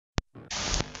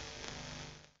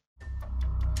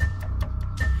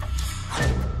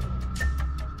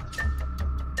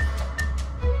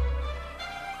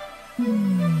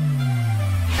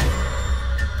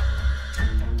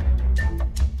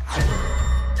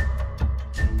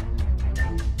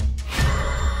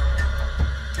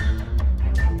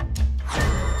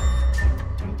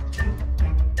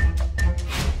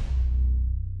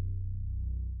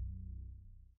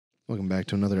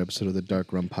to another episode of the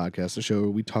Dark Rum Podcast, the show where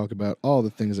we talk about all the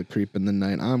things that creep in the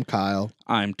night. I'm Kyle.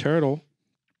 I'm Turtle.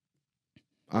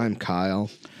 I'm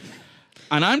Kyle.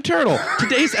 And I'm Turtle.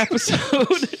 Today's episode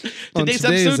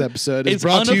is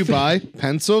brought to you by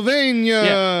Pennsylvania.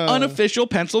 Yeah, unofficial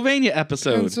Pennsylvania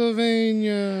episode.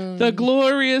 Pennsylvania. The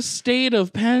glorious state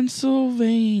of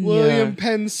Pennsylvania. William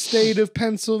Penn State of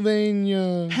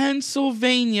Pennsylvania.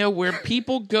 Pennsylvania, where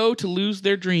people go to lose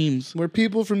their dreams. Where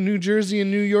people from New Jersey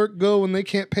and New York go when they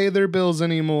can't pay their bills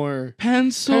anymore.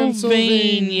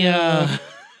 Pennsylvania.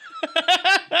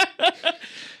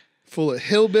 Full of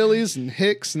hillbillies and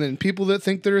hicks and then people that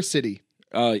think they're a city.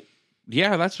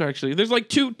 Yeah, that's actually... There's like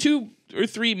two or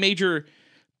three major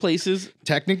places.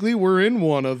 Technically, we're in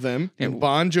one of them. And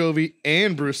Bon Jovi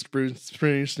and Bruce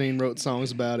Springsteen wrote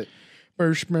songs about it.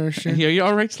 Yeah, you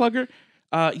all right, Slugger?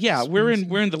 Yeah, we're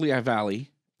in the Lehigh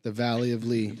Valley. The Valley of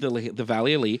Lee. The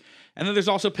Valley of Lee. And then there's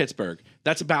also Pittsburgh.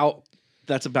 That's about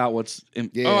what's in...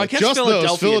 Yeah, oh, I guess just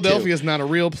Philadelphia, Philadelphia's not a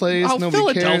real place. Oh, Nobody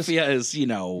Philadelphia cares. is,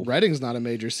 Reading's not a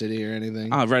major city or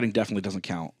anything. Reading definitely doesn't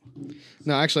count.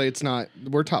 No, actually, it's not.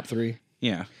 We're top 3.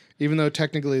 Yeah. Even though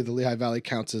technically the Lehigh Valley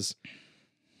counts as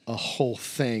a whole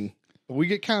thing. But we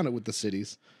get counted with the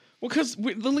cities. Well, because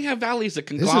the Lehigh Valley is a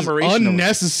conglomeration. This is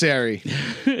unnecessary.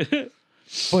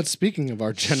 But speaking of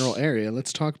our general area,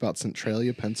 let's talk about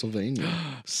Centralia, Pennsylvania.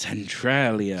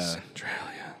 Centralia.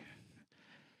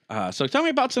 So tell me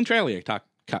about Centralia, Tucker,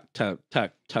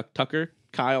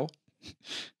 Kyle.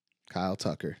 Kyle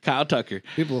Tucker.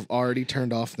 People have already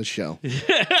turned off the show.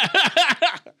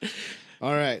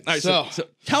 All right. So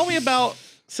tell me about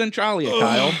Centralia,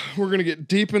 Kyle. We're going to get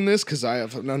deep in this because I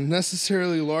have an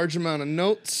unnecessarily large amount of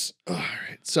notes. All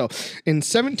right. So in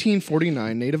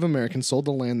 1749, Native Americans sold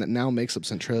the land that now makes up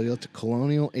Centralia to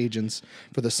colonial agents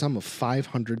for the sum of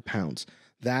 500 pounds.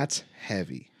 That's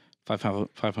heavy.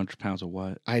 500 pounds of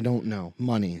what? I don't know.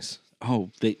 Monies.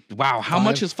 Oh, wow. How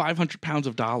much is 500 pounds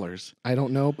of dollars? I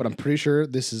don't know, but I'm pretty sure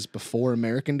this is before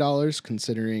American dollars,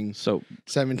 considering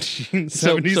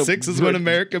 1776 is when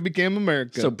America became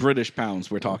America. So British pounds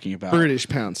we're talking about. British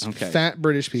pounds. Okay. Fat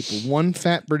British people. One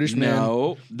fat British man.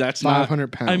 No, that's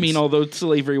 500 pounds. I mean, although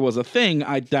slavery was a thing,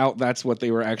 I doubt that's what they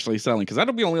were actually selling, because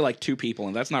that'll be only like 2 people,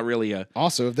 and that's not really a...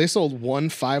 Also, if they sold one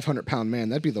 500-pound man,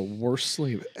 that'd be the worst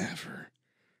slave ever.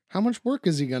 How much work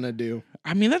is he gonna do?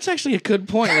 I mean, that's actually a good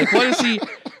point. Like,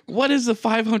 what is a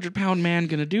 500-pound man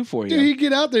gonna do for you? Dude, you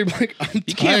get out there, be like, I'm you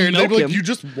tired. They'd be like, him. you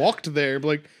just walked there. Be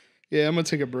like, yeah, I'm gonna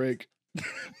take a break.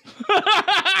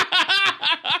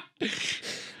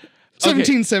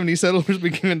 1770, settlers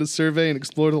began to survey and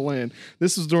explore the land.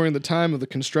 This was during the time of the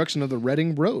construction of the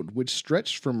Reading Road, which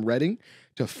stretched from Reading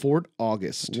to Fort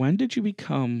August. When did you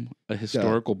become a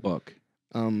historical book?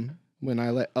 When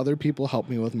I let other people help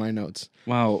me with my notes.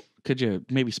 Wow. Could you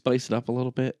maybe spice it up a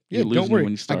little bit? Yeah, don't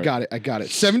worry. I got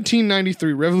it.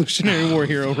 1793, Revolutionary War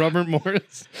hero Robert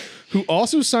Morris, who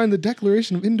also signed the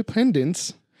Declaration of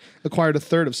Independence, acquired a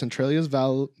third of Centralia's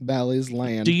Valley's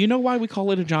land. Do you know why we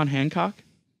call it a John Hancock?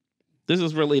 This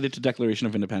is related to Declaration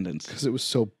of Independence. Because it was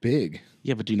so big.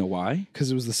 Yeah, but do you know why?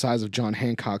 Because it was the size of John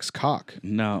Hancock's cock.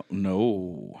 No.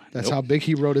 That's how big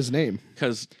he wrote his name.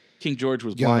 Because King George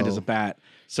was blind as a bat.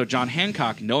 So John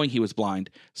Hancock, knowing he was blind,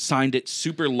 signed it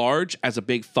super large as a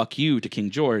big fuck you to King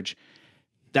George.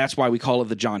 That's why we call it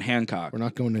the John Hancock. We're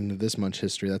not going into this much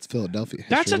history. That's Philadelphia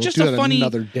history. That's just a funny...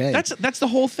 another day. That's the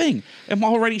whole thing. I'm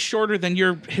already shorter than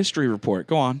your history report.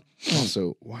 Go on.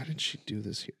 Also, why did she do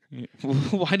this here?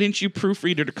 Why didn't you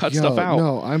proofread her to cut stuff out?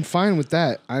 No, I'm fine with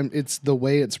that. It's the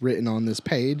way it's written on this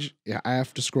page. I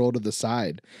have to scroll to the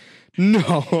side.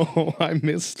 No, I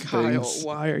missed Kyle, things.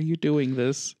 why are you doing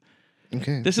this?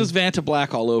 Okay. This is Vanta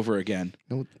Black all over again.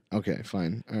 No, okay,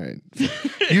 fine. All right.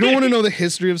 You don't want to know the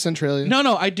history of Centralia?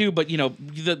 No, I do, but this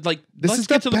is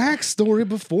the backstory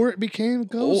before it became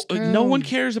Ghost Town. No one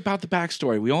cares about the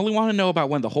backstory. We only want to know about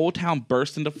when the whole town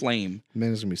burst into flame.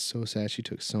 Amanda's gonna be so sad. She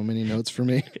took so many notes for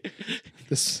me.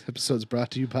 This episode's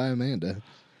brought to you by Amanda.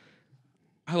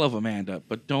 I love Amanda,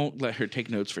 but don't let her take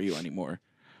notes for you anymore.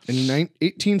 In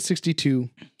 1862,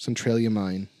 Centralia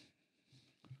mine.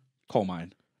 Coal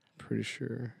mine. Pretty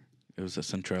sure it was a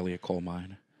Centralia coal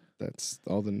mine. That's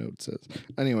all the note says.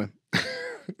 Anyway.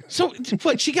 So,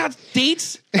 what, she got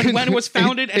dates and when it was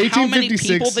founded and how many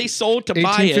people they sold to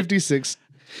buy it? 1856,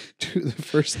 the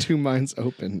first 2 mines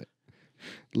opened.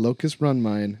 Locust Run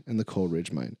Mine and the Coal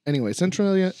Ridge Mine. Anyway,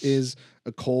 Centralia is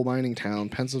a coal mining town.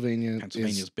 Pennsylvania's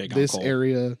is big on coal. This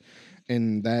area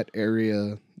and that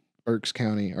area, Berks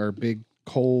County, are big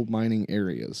coal mining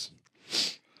areas.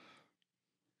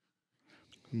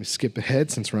 Let me skip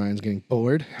ahead since Ryan's getting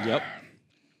bored. Yep.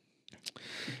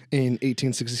 In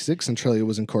 1866, Centralia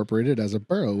was incorporated as a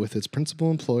borough with its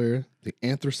principal employer, the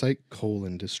anthracite coal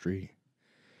industry.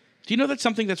 Do you know that's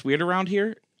something that's weird around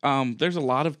here? There's a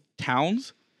lot of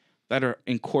towns that are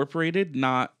incorporated,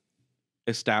 not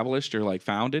established or like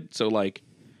founded. So like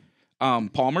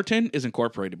Palmerton is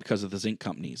incorporated because of the zinc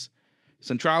companies.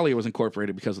 Centralia was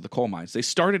incorporated because of the coal mines. They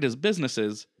started as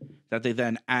businesses that they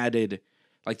then added,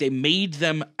 like they made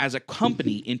them as a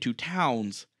company into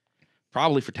towns,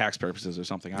 probably for tax purposes or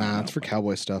something. I don't know. It's for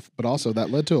cowboy stuff. But also that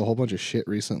led to a whole bunch of shit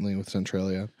recently with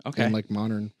Centralia. Okay. In like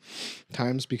modern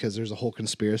times, because there's a whole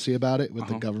conspiracy about it with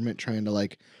the government trying to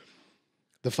like,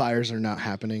 the fires are not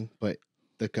happening, but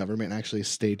the government actually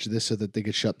staged this so that they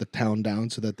could shut the town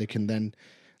down so that they can then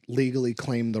legally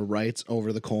claim the rights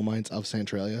over the coal mines of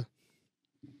Centralia.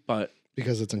 But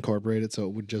because it's incorporated, so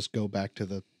it would just go back to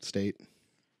the state.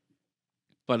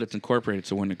 But it's incorporated,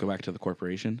 so wouldn't it go back to the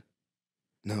corporation?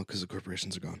 No, because the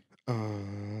corporations are gone.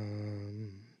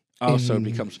 So it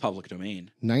becomes public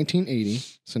domain. 1980,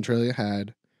 Centralia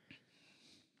had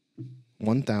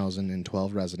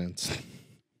 1,012 residents.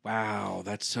 Wow,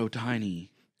 that's so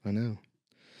tiny. I know.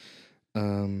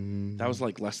 That was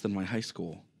like less than my high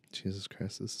school. Jesus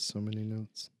Christ, this is so many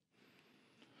notes.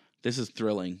 This is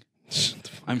thrilling.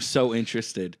 I'm so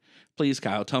interested. Please,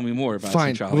 Kyle, tell me more about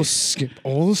Fine, Centralia. we'll skip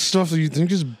all the stuff that you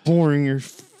think is boring, you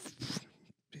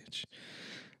bitch.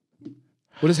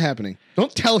 What is happening?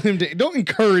 Don't tell him to... Don't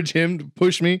encourage him to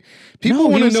push me. People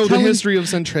want to know the history of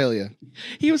Centralia.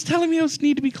 He was telling me I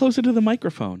need to be closer to the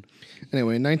microphone.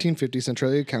 Anyway, in 1950,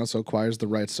 Centralia Council acquires the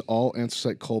rights to all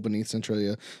anthracite coal beneath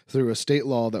Centralia through a state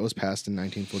law that was passed in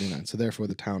 1949. So therefore,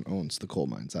 the town owns the coal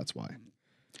mines. That's why.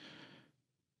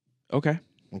 Okay,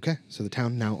 so the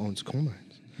town now owns coal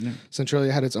mines. Yeah.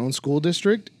 Centralia had its own school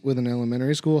district with an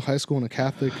elementary school, high school, and a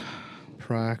Catholic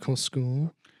parochial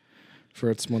school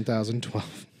for its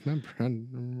 1,012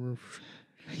 members.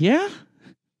 Yeah?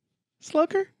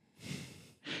 Slugger?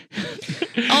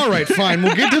 All right, fine.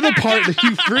 We'll get to the part that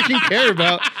you freaking care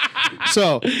about.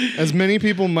 So, as many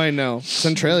people might know,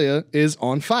 Centralia is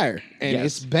on fire. And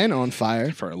it's been on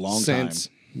fire for a long since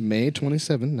May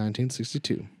 27,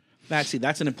 1962.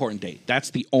 That's an important date.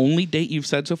 That's the only date you've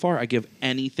said so far I give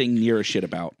anything near a shit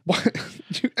about. What?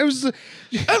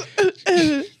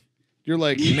 You're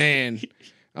like, man,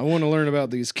 I want to learn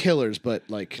about these killers, but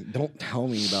like, don't tell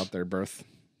me about their birth.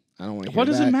 I don't want to hear What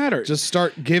does that. it matter? Just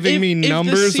start giving me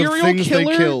numbers of things they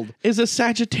killed. Is a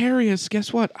Sagittarius.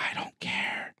 Guess what? I don't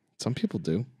care. Some people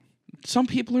do. Some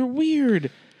people are weird.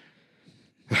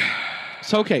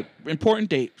 So, okay, important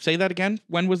date. Say that again.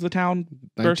 When was the town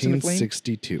burst into flame?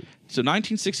 1962. So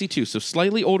 1962. So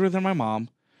slightly older than my mom.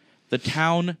 The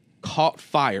town caught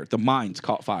fire. The mines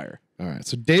caught fire. All right.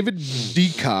 So David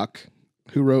Deacock,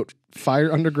 who wrote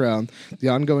Fire Underground, The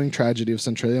Ongoing Tragedy of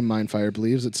Centralia Mine Fire,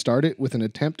 believes it started with an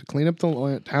attempt to clean up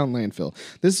the town landfill.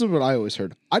 This is what I always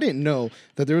heard. I didn't know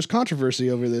that there was controversy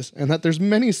over this and that there's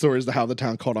many stories to how the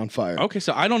town caught on fire. Okay,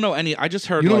 so I don't know any. I just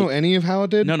heard. You don't know any of how it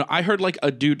did? No. I heard like a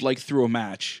dude like threw a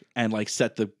match and like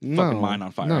set the fucking mine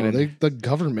on fire. No, the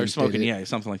government or smoking. did it. Yeah,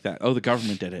 something like that. Oh, the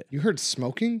government did it. You heard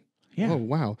smoking? Yeah. Oh,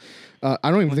 wow. I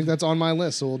don't even think that's on my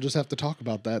list, so we'll just have to talk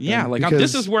about that. Yeah, then, like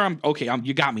this is where I'm. Okay,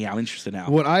 you got me. I'm interested now.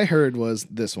 What I heard was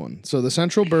this one. So the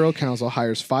Central Borough Council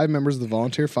hires 5 members of the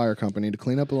volunteer fire company to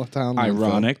clean up a town landfill.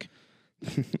 Ironic.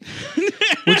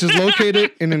 Which is located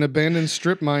in an abandoned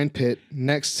strip mine pit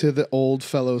next to the Old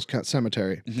Fellows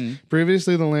Cemetery. Mm-hmm.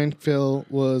 Previously, the landfill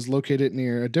was located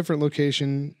near a different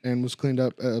location and was cleaned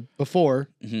up before.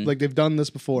 Mm-hmm. Like, they've done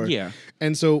this before. Yeah.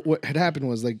 And so what had happened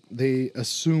was, like, they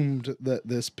assumed that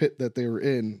this pit that they were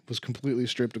in was completely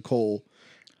stripped of coal,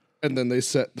 and then they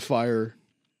set the fire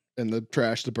and the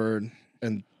trash to burn,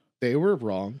 and they were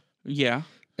wrong. Yeah.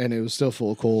 And it was still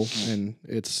full of coal, and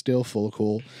it's still full of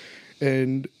coal.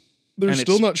 And they're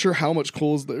still not sure how much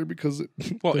coal is there because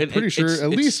they're pretty sure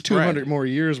at least 200 more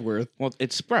years worth. Well,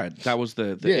 it's spread. That was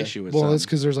the issue. Well, it's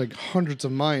because there's like hundreds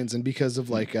of mines, and because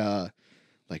of like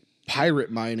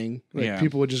pirate mining,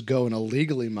 people would just go and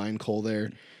illegally mine coal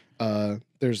there.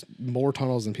 There's more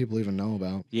tunnels than people even know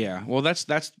about. Yeah. Well,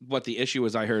 that's what the issue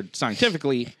is. I heard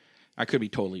scientifically, I could be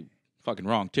totally fucking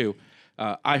wrong too.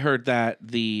 I heard that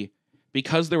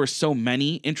because there were so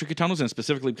many intricate tunnels, and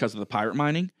specifically because of the pirate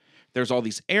mining, there's all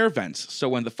these air vents. So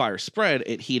when the fire spread,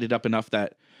 it heated up enough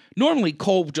that normally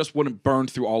coal just wouldn't burn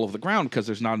through all of the ground because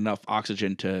there's not enough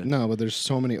oxygen to. No, but there's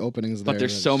so many openings there. But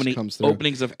there's so many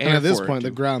openings of air. And at this point, the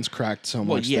ground's cracked so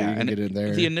much that you can get in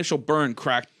there. The initial burn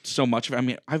cracked so much of it. I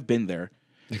mean, I've been there.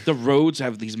 The roads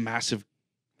have these massive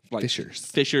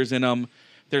fissures in them.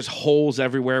 There's holes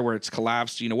everywhere where it's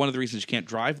collapsed. You know, one of the reasons you can't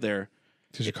drive there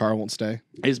because your car won't stay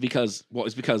is because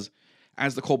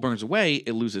as the coal burns away,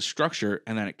 it loses structure,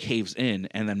 and then it caves in,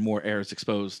 and then more air is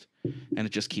exposed, and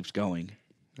it just keeps going.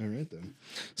 All right, then.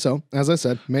 So, as I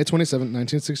said, May 27,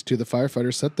 1962, the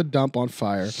firefighters set the dump on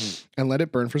fire and let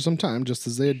it burn for some time, just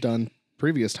as they had done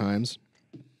previous times.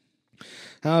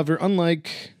 However,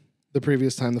 unlike the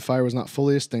previous time, the fire was not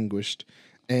fully extinguished,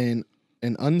 and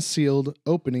an unsealed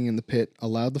opening in the pit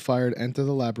allowed the fire to enter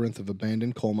the labyrinth of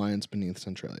abandoned coal mines beneath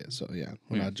Centralia. So, yeah,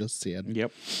 what I just said.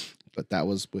 Yep. But that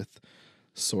was with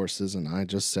sources, and I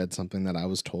just said something that I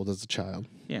was told as a child.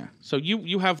 Yeah. So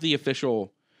you have the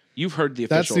official... You've heard the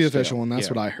official. That's the official one. That's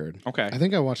what I heard. Okay. I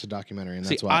think I watched a documentary, and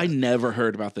that's why. I never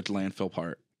heard about the landfill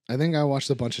part. I think I watched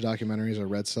a bunch of documentaries or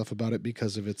read stuff about it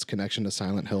because of its connection to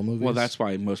Silent Hill movies. Well, that's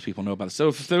why most people know about it. So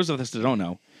if those of us that don't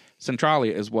know,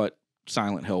 Centralia is what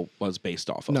Silent Hill was based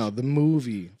off of. No, the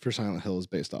movie for Silent Hill is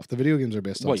based off. The video games are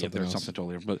based off something else. Something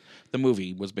totally different. But the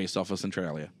movie was based off of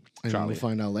Centralia. And we'll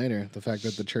find out later. The fact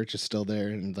that the church is still there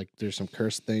and like there's some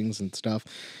cursed things and stuff.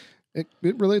 It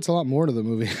relates a lot more to the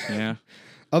movie. Yeah.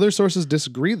 Other sources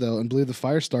disagree, though, and believe the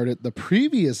fire started the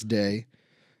previous day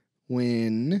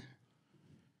when...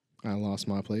 I lost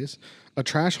my place. A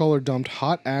trash hauler dumped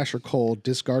hot ash or coal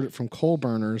discarded from coal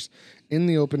burners in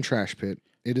the open trash pit.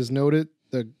 It is noted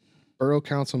the Borough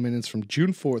Council minutes from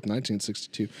June 4th,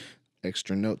 1962,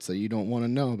 extra notes that you don't want to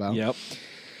know about,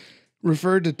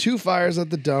 referred to 2 fires at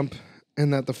the dump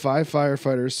and that the 5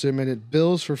 firefighters submitted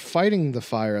bills for fighting the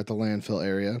fire at the landfill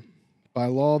area. By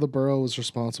law, the borough was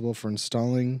responsible for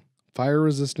installing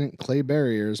fire-resistant clay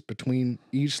barriers between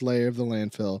each layer of the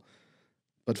landfill,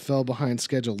 but fell behind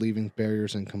schedule, leaving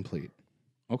barriers incomplete.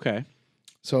 Okay.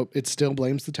 So it still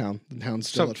blames the town. The town's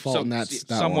still at fault, and that's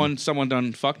that one. Someone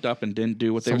done fucked up and didn't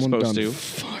do what they were supposed to.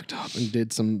 Fucked up and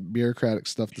did some bureaucratic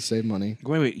stuff to save money.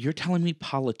 Wait. You're telling me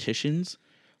politicians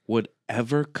would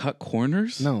ever cut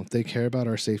corners? No, they care about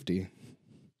our safety.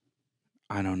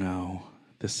 I don't know.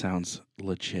 This sounds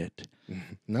legit.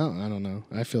 No, I don't know.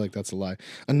 I feel like that's a lie.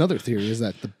 Another theory is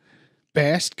that the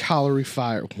Bast Colliery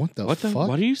fire. What the fuck?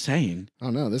 What are you saying? I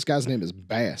don't know. This guy's name is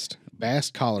Bast.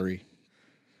 Bast Colliery.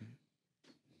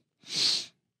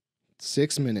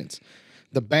 6 minutes.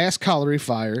 The Bast Colliery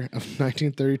fire of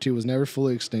 1932 was never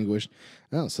fully extinguished.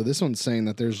 Oh, so this one's saying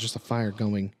that there's just a fire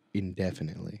going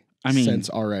indefinitely. Since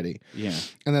already. Yeah.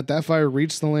 And that fire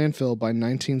reached the landfill by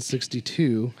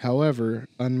 1962. However,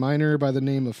 a miner by the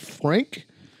name of Frank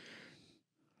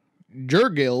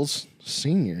Jurgils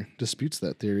Sr. disputes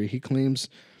that theory. He claims,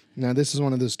 now this is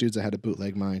one of those dudes that had a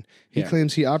bootleg mine. He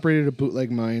claims he operated a bootleg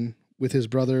mine with his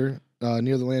brother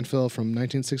near the landfill from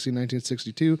 1960 to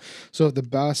 1962. So if the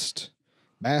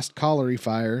Bast Colliery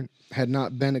fire had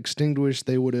not been extinguished,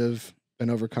 they would have been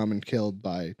overcome and killed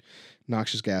by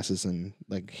noxious gases and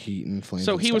like heat and flames.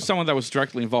 So he was someone that was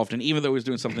directly involved, and even though he was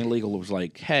doing something illegal, it was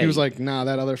like, hey, he was like, nah,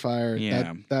 that other fire,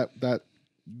 that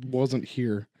wasn't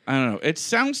here. I don't know. It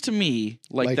sounds to me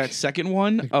like that second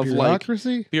one of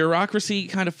bureaucracy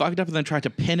kind of fucked up, and then tried to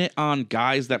pin it on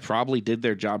guys that probably did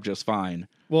their job just fine.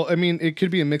 Well, I mean, it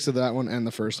could be a mix of that one and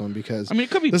the first one because it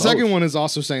could be the both. Second one is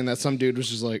also saying that some dude was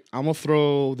just like, I'm gonna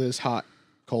throw this hot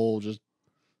coal just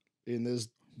in this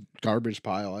garbage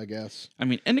pile, I guess.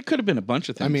 And it could have been a bunch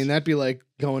of things. That'd be like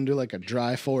going to like a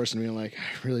dry forest and being like,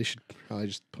 I really should probably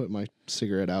just put my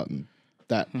cigarette out in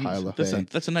that pile of hay.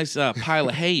 That's a nice pile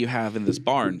of hay you have in this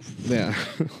barn. Yeah.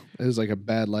 It was like a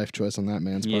bad life choice on that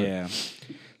man's part. Yeah.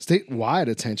 Statewide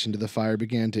attention to the fire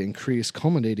began to increase,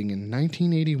 culminating in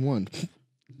 1981.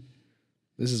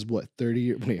 This is what, 30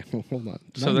 years? Wait, hold on.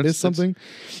 Did I miss something?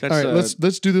 All right,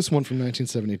 let's do this one from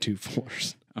 1972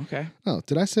 first. Okay. Oh,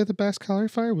 did I say the Bast Colliery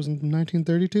fire was in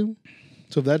 1932?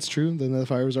 So if that's true, then the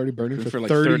fire was already burning for like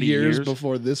 30 years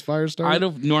before this fire started? I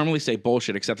don't normally say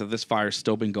bullshit, except that this fire's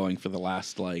still been going for the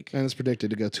last, And it's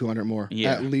predicted to go 200 more,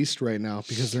 at least right now,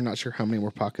 because they're not sure how many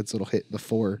more pockets it'll hit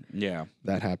before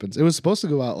that happens. It was supposed to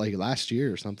go out last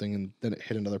year or something, and then it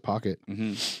hit another pocket.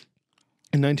 Mm-hmm.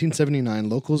 In 1979,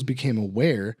 locals became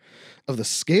aware of the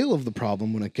scale of the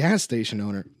problem when a gas station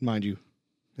owner, mind you,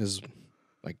 is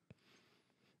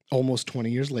almost 20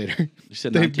 years later. You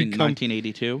said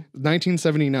 1982?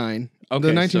 1979. Okay,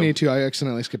 the 1982, I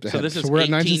accidentally skipped ahead. So this is we're at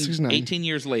 1969. 18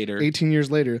 years later. 18 years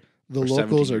later, the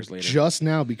locals are just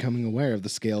now becoming aware of the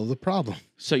scale of the problem.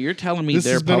 So you're telling me this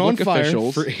their has been public on fire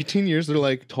officials for 18 years. They're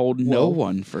like told no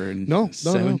one for no.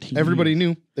 Everybody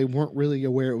knew. They weren't really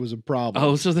aware it was a problem.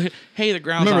 Oh, so the ground's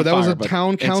remember on that fire, was a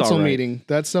town council meeting.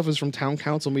 That stuff is from town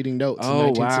council meeting notes in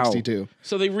 1962. Wow.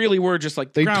 So they really were just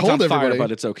like they ground's told on fire, everybody,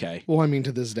 but it's okay. Well,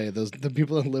 to this day, the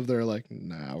people that live there are like,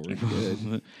 nah, we're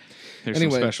good. Here's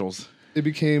some specials. It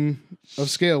became of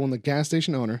scale when the gas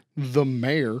station owner, the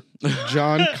mayor,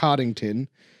 John Coddington,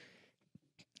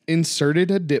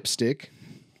 inserted a dipstick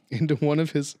into one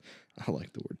of his, I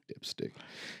like the word dipstick,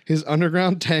 his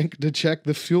underground tank to check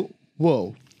the fuel.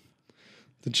 Whoa.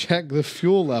 To check the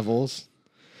fuel levels.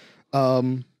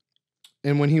 And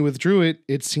when he withdrew it,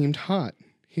 it seemed hot.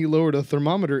 He lowered a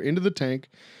thermometer into the tank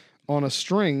on a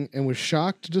string and was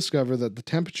shocked to discover that the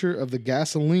temperature of the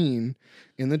gasoline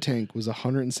in the tank was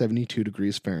 172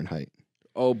 degrees Fahrenheit.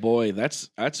 Oh boy, that's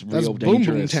real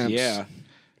dangerous. Boom temps. Yeah.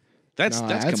 That's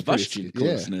combustion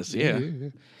closeness. Yeah.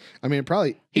 I mean,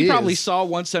 he probably saw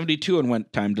 172 and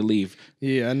went, time to leave.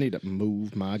 Yeah, I need to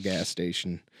move my gas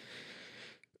station.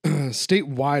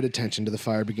 Statewide attention to the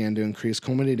fire began to increase,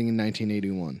 culminating in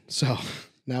 1981. So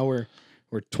now we're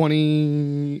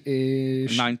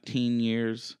 20-ish. 19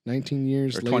 years. 19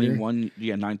 years or later. 21,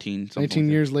 19. 19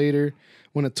 years later,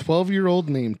 when a 12-year-old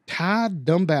named Todd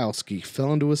Dombowski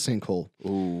fell into a sinkhole.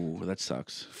 Ooh, that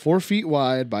sucks. 4 feet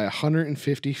wide by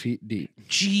 150 feet deep.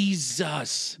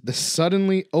 Jesus. This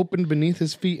suddenly opened beneath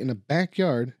his feet in a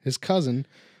backyard. His cousin,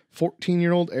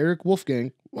 14-year-old Eric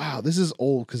Wolfgang. Wow, this is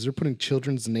old because they're putting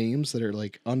children's names that are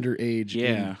like underage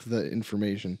into the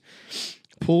information.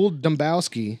 Pulled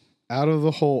Dombowski out of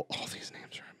the hole. Oh, these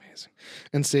names are amazing.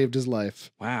 And saved his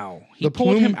life. Wow. He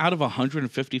pulled him out of a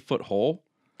 150-foot hole?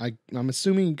 I'm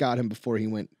assuming he got him before he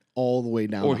went all the way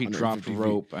down. Or he dropped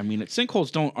rope. I mean,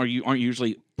 sinkholes aren't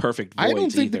usually perfect voids. I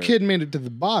don't think the kid made it to the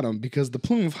bottom because the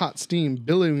plume of hot steam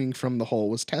billowing from the hole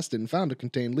was tested and found to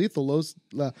contain lethal levels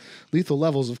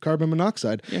of carbon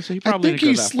monoxide. Yeah, so he probably didn't go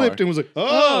that far. Slipped and was like,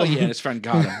 oh yeah, his friend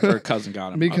got him, or cousin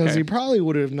got him. Because he probably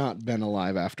would have not been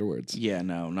alive afterwards. Yeah,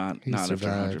 no, not after a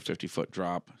 150-foot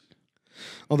drop.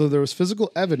 Although there was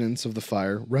physical evidence of the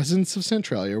fire, residents of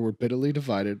Centralia were bitterly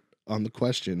divided on the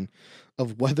question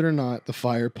of whether or not the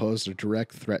fire posed a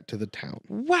direct threat to the town.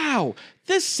 Wow,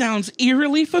 this sounds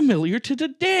eerily familiar to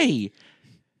today.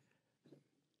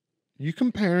 You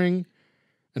comparing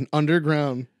an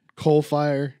underground coal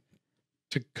fire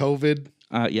to COVID?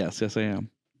 Yes, I am.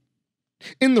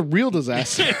 In the real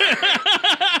disaster.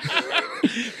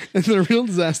 In the real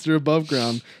disaster above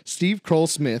ground, Steve Kroll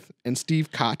Smith and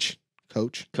Steve Couch.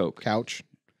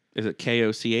 Is it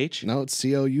K-O-C-H? No, it's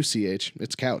C-O-U-C-H.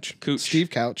 It's Couch. Cooch. Steve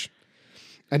Couch.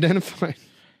 Identified.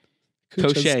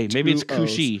 Cochet. Maybe it's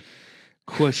Cushy.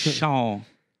 Quachon.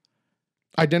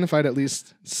 Identified at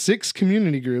least 6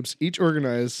 community groups, each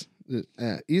organized.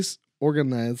 I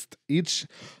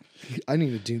need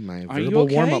to do my verbal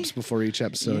warm-ups before each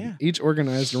episode. Yeah. Each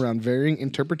organized around varying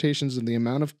interpretations of the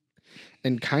amount of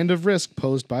and kind of risk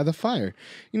posed by the fire.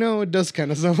 You know, it does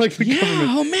kind of sound like the government.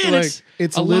 Oh man, like,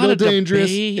 it's a little dangerous.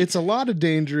 It's a lot of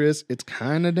dangerous. It's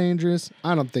kind of dangerous.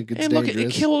 I don't think it's dangerous. Look, it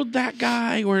killed that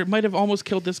guy, or it might have almost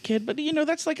killed this kid. But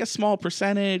that's like a small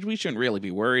percentage. We shouldn't really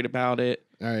be worried about it.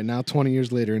 All right, now 20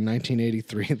 years later, in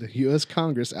 1983, the U.S.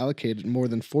 Congress allocated more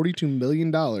than $42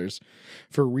 million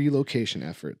for relocation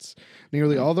efforts.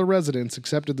 Nearly all the residents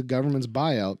accepted the government's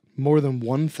buyout. More than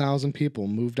 1,000 people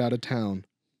moved out of town.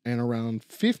 And around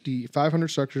 500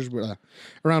 structures were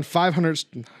around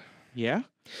 500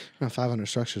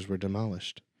 structures were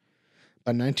demolished.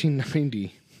 By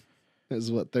 1990, this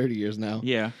is 30 years now.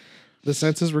 Yeah. The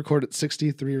census recorded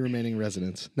 63 remaining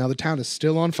residents. Now the town is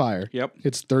still on fire. Yep.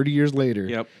 It's 30 years later.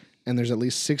 Yep. And there's at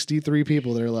least 63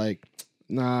 people that are like,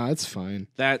 nah, it's fine.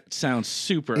 That sounds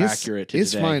super accurate to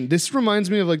It's today. fine. This reminds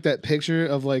me of like that picture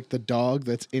of like the dog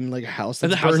that's in like a house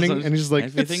that's burning, and he's just like,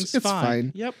 it's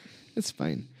fine. Yep. It's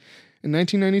fine. In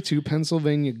 1992,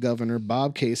 Pennsylvania Governor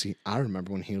Bob Casey, I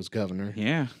remember when he was governor.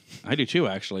 Yeah, I do too,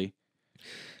 actually.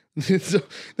 So,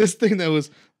 this thing that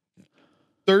was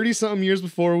 30-something years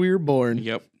before we were born.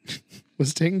 Yep.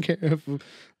 Was taking care of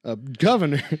a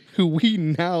governor who we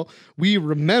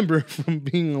remember from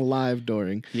being alive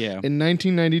during. Yeah. In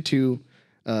 1992,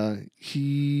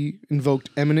 he invoked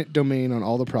eminent domain on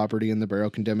all the property in the borough,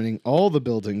 condemning all the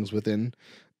buildings within.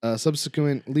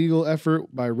 Subsequent legal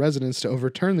effort by residents to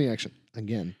overturn the action.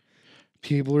 Again,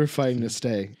 people are fighting to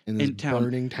stay in this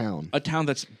burning town. A town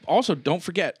that's also, don't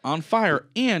forget, on fire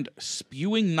and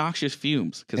spewing noxious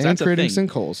fumes. Because that's creating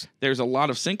sinkholes. There's a lot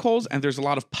of sinkholes and there's a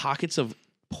lot of pockets of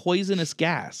poisonous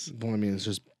gas. Well, I mean, it's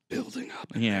just building up.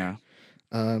 Yeah.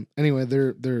 Anyway,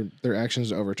 their actions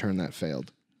to overturn that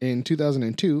failed. In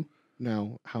 2002,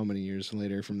 now how many years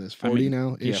later from this? 40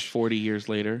 now? Yeah, 40 years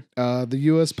later. The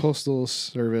U.S. Postal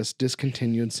Service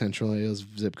discontinued Centralia's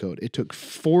zip code. It took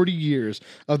 40 years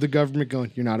of the government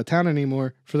going, you're not a town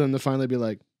anymore, for them to finally be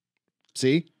like,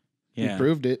 see? Yeah. We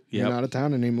proved it. You're not a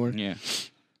town anymore. Yeah.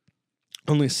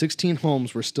 Only 16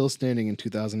 homes were still standing in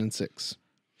 2006,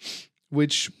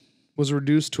 which was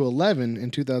reduced to 11 in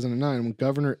 2009 when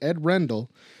Governor Ed Rendell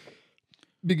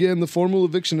began the formal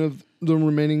eviction of the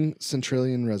remaining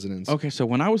Centralian residents. Okay, so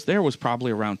when I was there was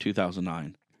probably around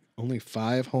 2009. Only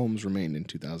 5 homes remained in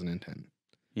 2010.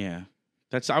 Yeah.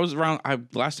 Last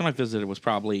time I visited was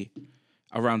probably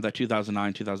around that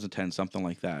 2009, 2010, something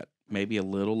like that. Maybe a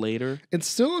little later. It's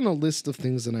still on a list of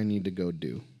things that I need to go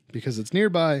do because it's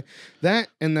nearby. That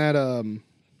and that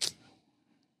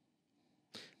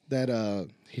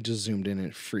he just zoomed in and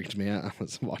it freaked me out. I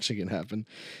was watching it happen.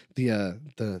 The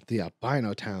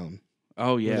albino town.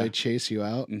 Oh yeah. Where they chase you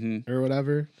out or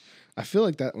whatever. I feel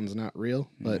like that one's not real,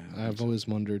 but I've always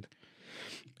wondered.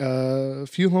 A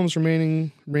few homes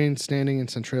remain standing in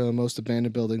Centralia. Most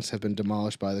abandoned buildings have been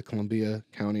demolished by the Columbia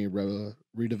County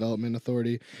Redevelopment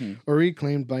Authority or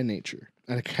reclaimed by nature.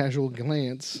 At a casual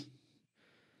glance,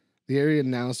 the area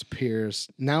now appears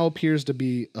to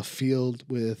be a field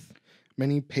with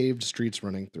many paved streets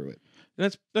running through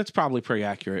it. That's probably pretty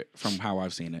accurate from how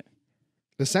I've seen it.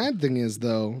 The sad thing is,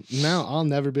 though, now I'll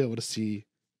never be able to see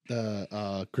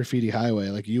the graffiti highway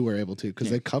like you were able to because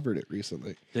they covered it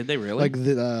recently. Did they really? Like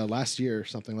last year or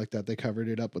something like that. They covered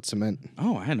it up with cement.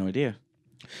 Oh, I had no idea.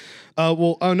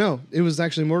 No, it was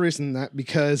actually more recent than that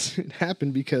because it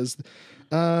happened because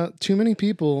too many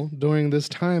people during this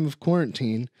time of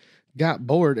quarantine got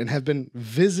bored and have been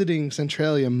visiting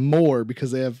Centralia more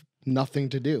because they have nothing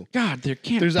to do. God, there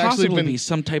can't possibly be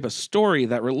some type of story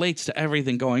that relates to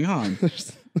everything going on.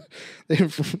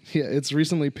 It's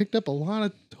recently picked up a lot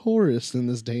of tourists in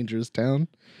this dangerous town.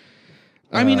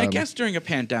 I mean, I guess during a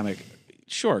pandemic,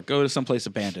 sure, go to someplace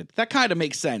abandoned. That kind of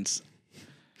makes sense.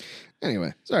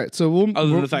 Anyway, all right. So other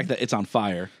than the fact that it's on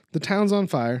fire, the town's on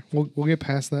fire. We'll get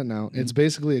past that now. It's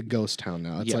basically a ghost town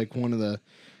now. It's like one of the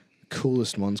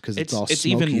coolest ones because it's all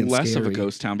smoky even and less scary. Of a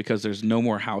ghost town because there's no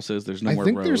more houses, there's no more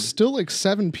roads. I think there's still like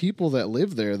 7 people that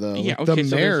live there though. Yeah, okay,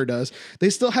 the mayor does. They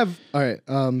still have all right.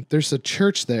 There's a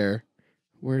church there.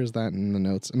 Where is that in the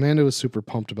notes? Amanda was super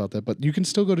pumped about that, but you can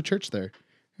still go to church there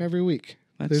every week.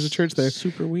 There's a church there.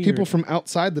 Super weird. People from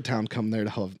outside the town come there to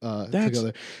go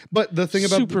there. But the thing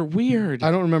about super weird.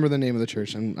 I don't remember the name of the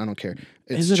church, and I don't care.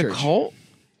 Is it a cult?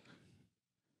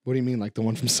 What do you mean, like the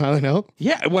one from Silent Hill?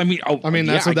 Yeah, well, I mean,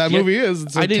 that's what that movie is.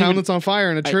 It's a town that's on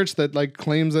fire and a church that like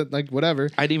claims that like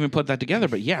whatever. I didn't even put that together,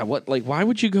 but yeah, what like why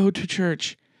would you go to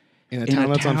church in a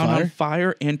town that's on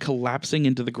fire and collapsing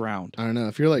into the ground? I don't know.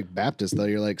 If you're like Baptist though,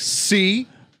 you're like, see,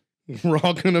 we're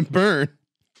all gonna burn.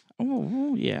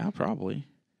 Oh yeah, probably.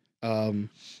 Where's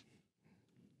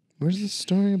the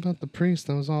story about the priest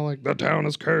that was all like, the town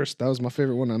is cursed? That was my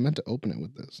favorite one. I meant to open it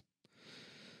with this.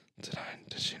 Did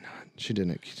she not? She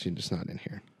didn't. She's just not in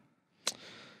here.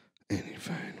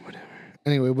 Fine, whatever.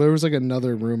 Anyway, there was like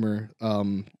another rumor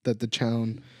that the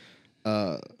town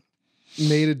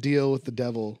made a deal with the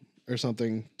devil or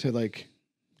something to like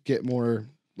get more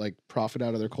like profit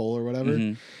out of their coal or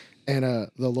whatever.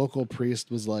 And the local priest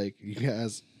was like, you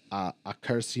guys, I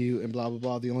curse you and blah, blah,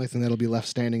 blah. The only thing that'll be left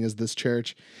standing is this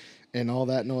church and all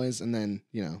that noise. And then,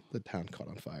 the town caught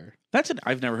on fire.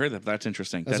 I've never heard that. That's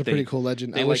interesting. That's a pretty cool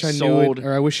legend. I wish I knew it,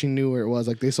 or I wish she knew where it was.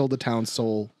 Like they sold the town's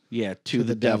soul. Yeah, to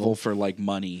the devil for like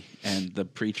money. And the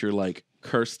preacher like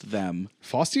cursed them.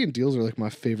 Faustian deals are like my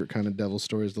favorite kind of devil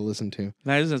stories to listen to.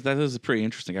 That is pretty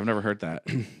interesting. I've never heard that.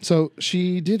 So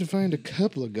she did find a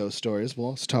couple of ghost stories. Well,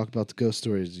 let's talk about the ghost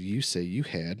stories you say you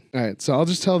had. All right, so I'll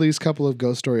just tell these couple of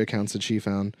ghost story accounts that she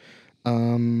found.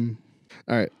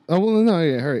 All right. Oh, well, no,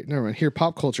 yeah, all right, never mind. Here,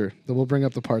 pop culture. Then we'll bring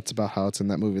up the parts about how it's in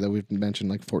that movie that we've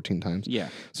mentioned like 14 times. Yeah.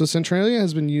 So Centralia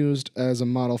has been used as a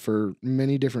model for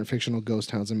many different fictional ghost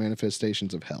towns and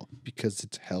manifestations of hell because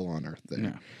it's hell on earth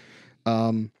there.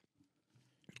 Yeah.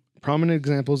 Prominent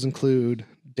examples include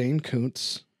Dane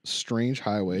Koontz, Strange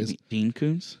Highways. Dean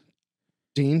Koontz?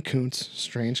 Dean Koontz,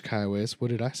 Strange Highways.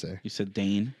 What did I say? You said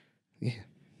Dane? Yeah.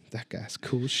 That guy's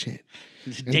cool as shit.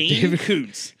 Dane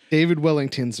Koontz. David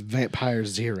Wellington's Vampire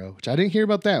Zero, which I didn't hear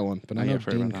about that one, but I know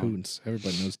Dean Koontz.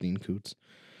 Everybody knows Dean Koontz.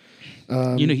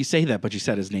 You say that, but you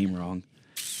said his name wrong.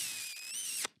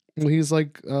 Well, he's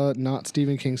like not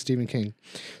Stephen King.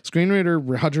 Screenwriter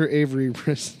Roger Avery.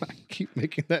 I keep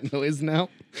making that noise now,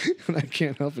 and I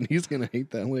can't help it. He's going to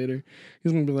hate that later.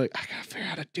 He's going to be like, I got to figure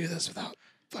out how to do this without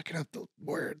fucking up the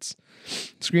words.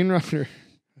 Screenwriter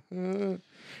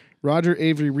Roger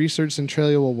Avery researched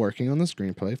Centralia while working on the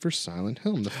screenplay for Silent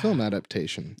Hill, the film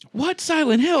adaptation. What?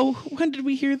 Silent Hill? When did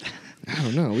we hear that? I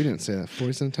don't know. We didn't say that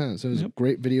 47 times. It was a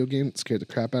great video game that scared the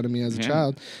crap out of me as a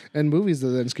child, and movies that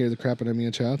then scared the crap out of me as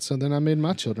a child, so then I made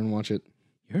my children watch it.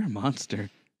 You're a monster.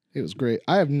 It was great.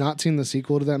 I have not seen the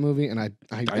sequel to that movie, and I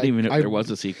didn't even know there was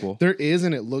a sequel. There is,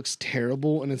 and it looks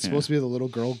terrible, and it's supposed to be the little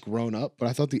girl grown up, but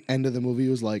I thought the end of the movie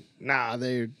was like, nah,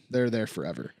 they're there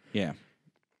forever. Yeah.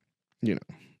 you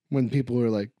know, when people were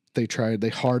like, they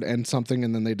hard end something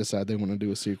and then they decide they want to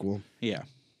do a sequel. Yeah.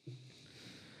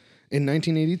 In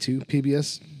 1982,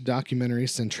 PBS documentary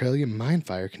Centralia Mine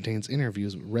Fire contains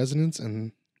interviews with residents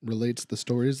and relates the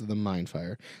stories of the mine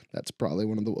fire. That's probably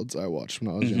one of the ones I watched when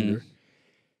I was younger.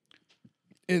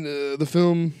 In the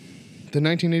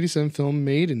 1987 film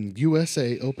made in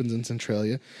USA opens in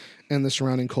Centralia and the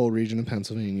surrounding coal region of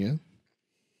Pennsylvania.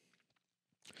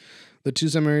 The two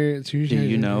cemeteries. Do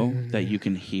you know that you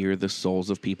can hear the souls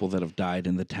of people that have died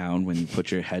in the town when you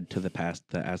put your head to the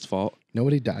asphalt?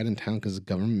 Nobody died in town because the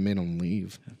government made them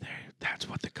leave. That's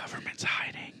what the government's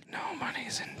hiding.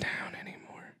 Nobody's in town anymore.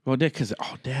 Well, because they're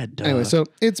all dead. Duh. Anyway, so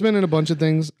it's been in a bunch of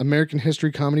things. American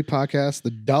History Comedy Podcast,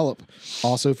 The Dollop,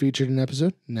 also featured an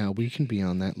episode. Now we can be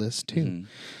on that list too.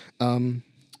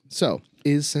 So,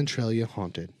 is Centralia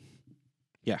haunted?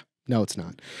 Yeah. No, it's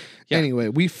not. Yeah. Anyway,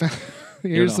 we found...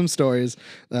 Here's some stories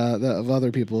that of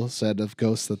other people said of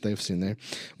ghosts that they've seen there.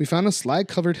 We found a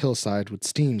slag-covered hillside with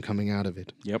steam coming out of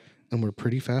it. Yep. And we're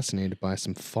pretty fascinated by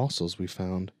some fossils we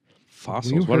found.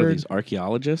 Fossils? What are these,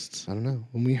 archaeologists? I don't know.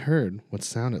 When we heard what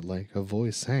sounded like a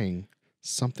voice saying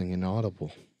something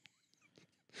inaudible.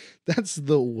 That's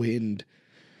the wind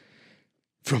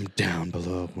from down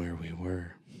below where we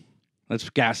were. That's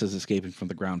gases escaping from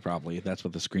the ground, probably. That's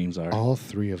what the screams are. All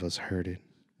three of us heard it.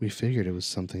 We figured it was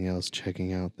something else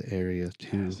checking out the area,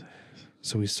 too. Gases.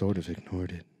 So we sort of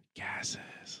ignored it. Gases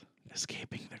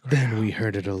escaping the ground. Then we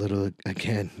heard it a little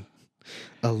again.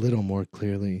 A little more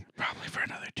clearly. Probably for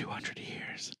another 200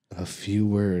 years. A few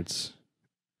words.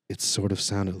 It sort of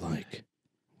sounded like,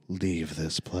 leave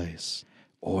this place.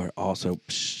 Or also,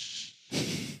 psh.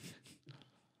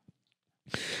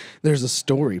 There's a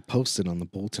story posted on the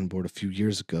bulletin board a few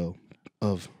years ago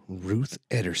of Ruth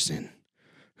Ederson,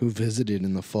 who visited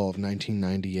in the fall of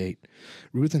 1998.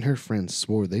 Ruth and her friends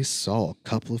swore they saw a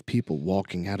couple of people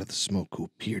walking out of the smoke who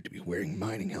appeared to be wearing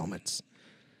mining helmets.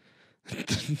 I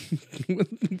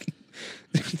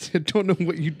don't know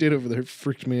what you did over there. It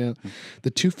freaked me out. The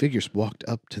two figures walked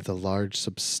up to the large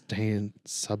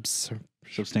subsidence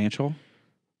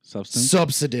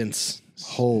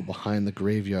hole behind the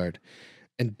graveyard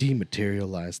and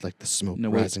dematerialized like the smoke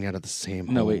rising out of the same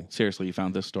hole. No, wait. Seriously, you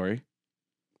found this story?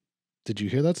 Did you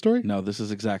hear that story? No, this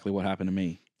is exactly what happened to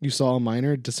me. You saw a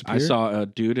miner disappear? I saw a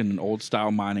dude in an old style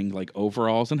mining like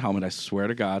overalls and helmet, I swear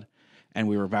to God. And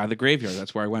we were by the graveyard.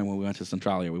 That's where I went when we went to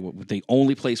Centralia. The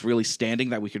only place really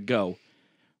standing that we could go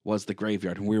was the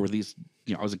graveyard. And we were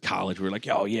I was in college. We were like,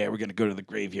 oh yeah, we're going to go to the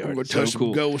graveyard. We're going to touch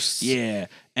some ghosts. Yeah.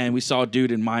 And we saw a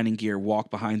dude in mining gear walk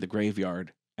behind the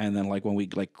graveyard. And then when we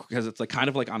because it's kind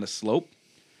of on a slope.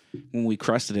 When we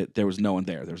crested it, there was no one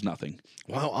there. There was nothing.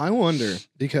 Well, I wonder,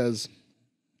 because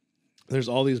there's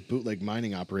all these bootleg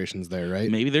mining operations there,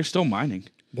 right? Maybe they're still mining.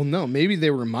 Well, no, maybe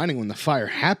they were mining when the fire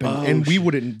happened, and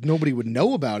nobody would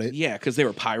know about it. Yeah, because they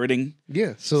were pirating.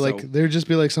 Yeah, so there'd just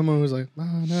be someone who's like,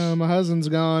 oh no, my husband's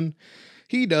gone.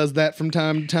 He does that from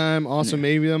time to time. Also,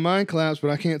 maybe a mine collapse, but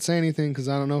I can't say anything because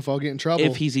I don't know if I'll get in trouble.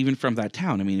 If he's even from that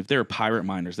town. I mean, if they're pirate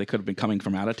miners, they could have been coming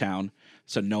from out of town,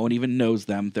 so no one even knows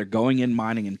them. They're going in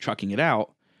mining and trucking it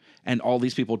out, and all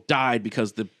these people died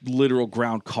because the literal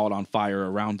ground caught on fire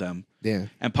around them. Yeah.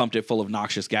 And pumped it full of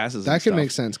noxious gases. That could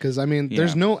make sense because, I mean,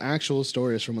 there's no actual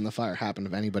stories from when the fire happened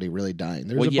of anybody really dying.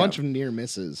 There's a bunch of near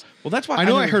misses. Well, that's why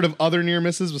I heard of other near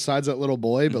misses besides that little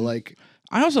boy, but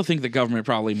I also think the government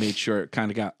probably made sure it kind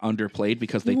of got underplayed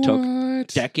because they took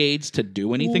decades to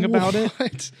do anything about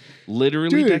it.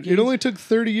 Literally decades. It only took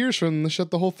 30 years for them to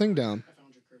shut the whole thing down. I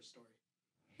found your cursed story.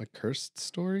 My cursed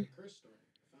story? A cursed story.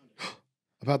 I found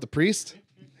it. About the priest?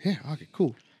 Yeah, okay,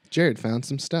 cool. Jared found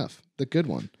some stuff. The good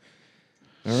one.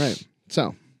 All right.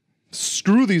 So,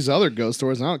 screw these other ghost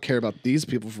stories. I don't care about these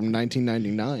people from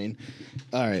 1999.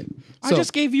 All right. So, I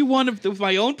just gave you one of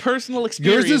my own personal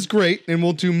experience. Yours is great, and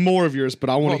we'll do more of yours, but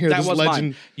I want to hear this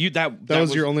legend. Mine. That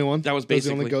was your only one? That was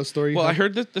basically the only ghost story? I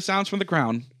heard the sounds from the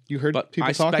ground. You heard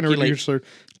people talking, or you just heard...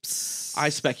 I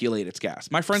speculate it's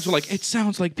gas. My friends were like, it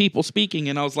sounds like people speaking,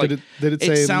 and I was like, did it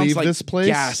say sounds leave like this place?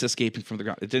 Gas escaping from the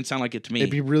ground. It didn't sound like it to me.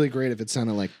 It'd be really great if it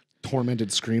sounded like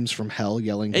tormented screams from hell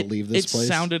yelling to leave this place. It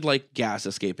sounded like gas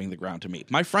escaping the ground to me.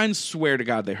 My friends swear to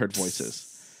God they heard voices.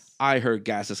 I heard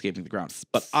gas escaping the ground.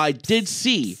 But I did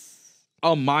see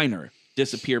a miner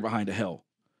disappear behind a hill.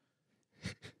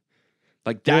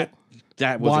 Like that.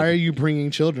 That was. Why are you bringing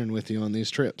children with you on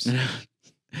these trips?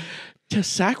 To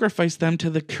sacrifice them to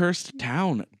the cursed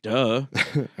town. Duh.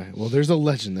 Right, well, there's a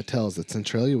legend that tells that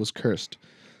Centralia was cursed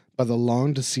by the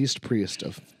long deceased priest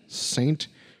of Saint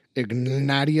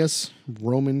Ignatius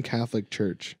Roman Catholic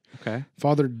Church. Okay.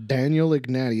 Father Daniel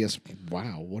Ignatius.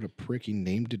 Wow, what a prick. He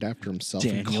named it after himself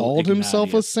and Daniel called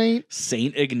himself a saint.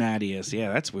 Saint Ignatius.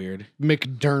 Yeah, that's weird.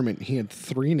 McDermott. He had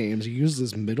 3 names. He used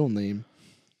his middle name.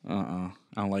 I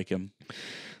don't like him.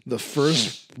 The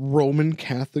first Roman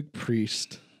Catholic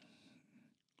priest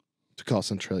to call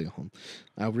Centralia home.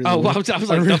 I was like,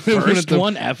 the first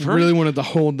one ever? I really wanted to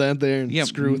hold that there and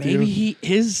screw with you. Maybe he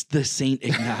is the Saint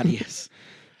Ignatius.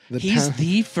 He's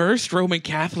the first Roman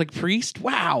Catholic priest?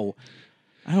 Wow.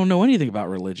 I don't know anything about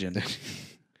religion.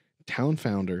 Town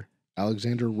founder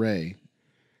Alexander Ray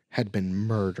had been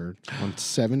murdered on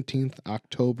 17th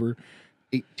October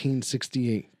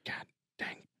 1868. God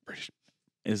dang, British.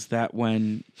 Is that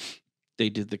when they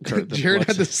did the Jared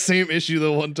had the same issue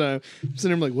the one time. I'm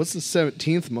sitting there like, what's the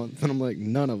 17th month? And I'm like,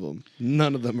 none of them.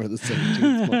 None of them are the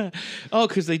 17th month. Oh,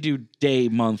 because they do day,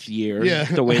 month, year. Yeah.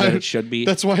 The way that it should be.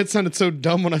 That's why it sounded so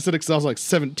dumb when I said it, because I was like,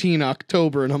 17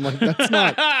 October. And I'm like, that's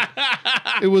not.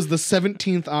 It was the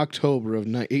 17th October of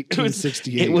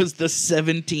 1868. It was the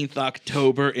 17th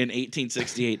October in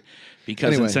 1868.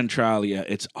 Because in Centralia,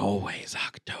 it's always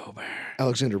October.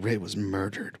 Alexander Ray was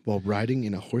murdered while riding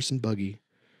in a horse and buggy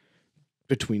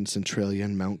between Centralia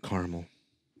and Mount Carmel.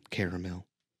 Caramel.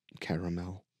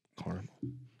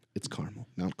 It's Carmel.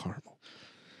 Mount Carmel.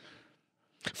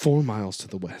 4 miles to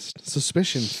the west.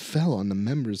 Suspicion fell on the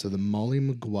members of the Molly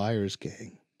Maguire's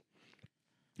gang,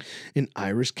 an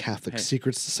Irish Catholic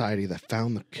secret society that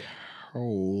found the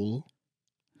coal.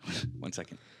 1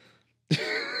 second.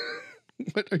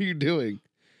 What are you doing?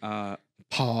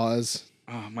 Pause.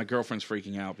 My girlfriend's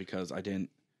freaking out because I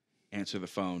didn't answer the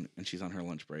phone and she's on her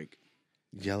lunch break.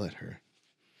 Yell at her.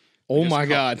 Oh my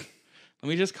God. Let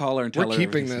me just call her and tell her. We're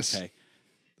keeping this. Okay.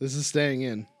 This is staying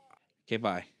in. Okay,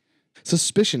 bye.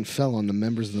 Suspicion fell on the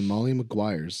members of the Molly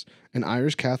Maguires, an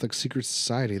Irish Catholic secret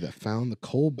society that found the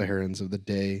coal barons of the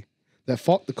day, that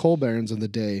fought the coal barons of the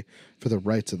day for the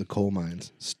rights of the coal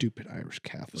mines. Stupid Irish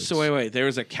Catholics. So wait. There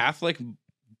was a Catholic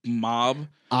mob?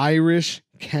 Irish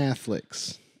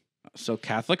Catholics. So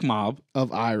Catholic mob.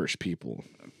 Of Irish people.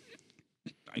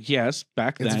 Yes,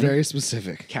 back then. It's very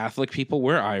specific. Catholic people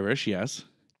were Irish, yes.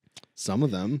 Some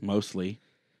of them. Mostly.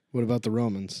 What about the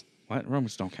Romans? What?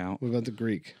 Romans don't count. What about the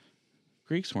Greek?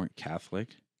 Greeks weren't Catholic.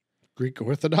 Greek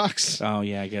Orthodox? Oh,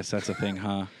 yeah, I guess that's a thing,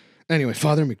 huh? Anyway,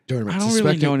 Father McDermott. I don't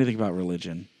really know anything about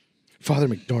religion. Father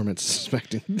McDermott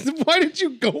suspecting. Why did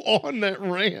you go on that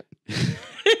rant?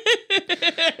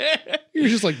 You're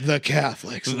just like the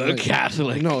Catholics. The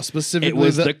Catholic. No, specifically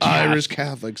the Irish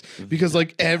Catholics. Because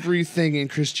like everything in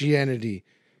Christianity,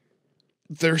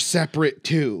 they're separate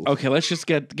too. Okay, let's just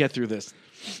get through this.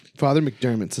 Father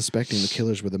McDermott, suspecting the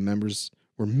killers were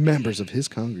members of his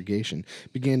congregation,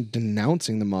 began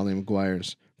denouncing the Molly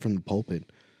Maguires from the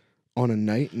pulpit. On a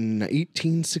night in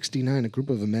 1869, a group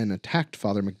of men attacked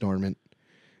Father McDermott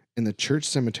in the church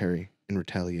cemetery in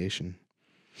retaliation.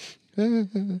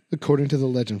 According to the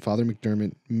legend, Father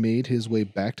McDermott made his way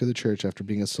back to the church after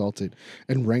being assaulted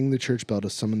and rang the church bell to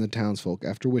summon the townsfolk,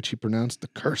 after which he pronounced the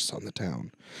curse on the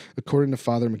town. According to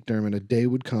Father McDermott, a day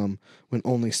would come when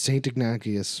only Saint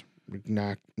Ignatius,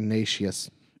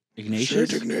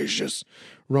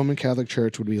 Roman Catholic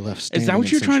Church, would be left standing. Is that what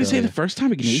you were trying to say the first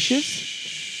time, Ignatius?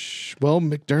 Shh. Well,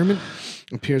 McDermott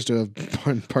appears to have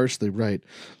been partially right,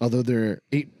 although there are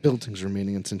 8 buildings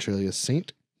remaining in Centralia.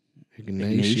 Saint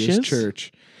Ignatius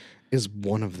Church is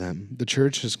one of them. The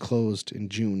church has closed in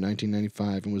June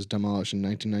 1995 and was demolished in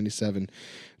 1997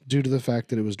 due to the fact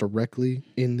that it was directly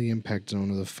in the impact zone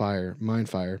of the mine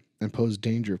fire and posed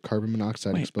danger of carbon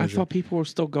monoxide exposure. I thought people were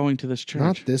still going to this church.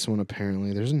 Not this one,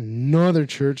 apparently. There's another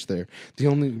church there.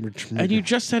 And you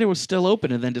just said it was still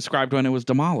open and then described when it was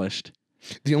demolished.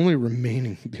 The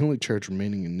only church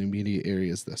remaining in the immediate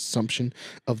area is the Assumption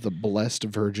of the Blessed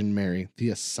Virgin Mary. The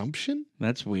Assumption?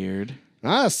 That's weird.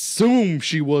 I assume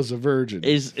she was a virgin.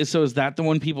 Is that the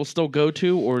one people still go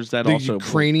to, or is that also the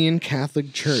Ukrainian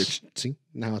Catholic Church? See,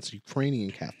 now it's Ukrainian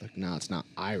Catholic. Now it's not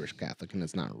Irish Catholic, and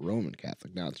it's not Roman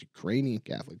Catholic. Now it's Ukrainian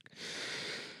Catholic.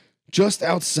 Just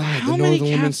outside the northern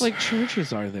limits. How many Catholic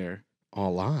churches are there? A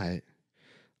lot.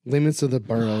 Limits of the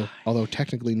borough, although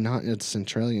technically not its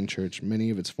Centralian church, many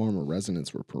of its former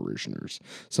residents were parishioners.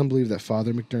 Some believe that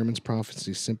Father McDermott's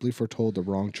prophecy simply foretold the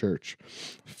wrong church,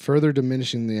 further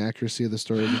diminishing the accuracy of the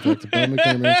story of the fact that Bill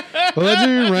McDermott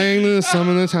allegedly rang to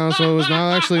summon the townsfolk was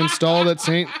not actually installed at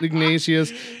St. Ignatius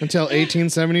until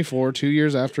 1874, 2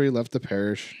 years after he left the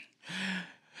parish.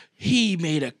 He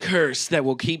made a curse that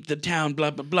will keep the town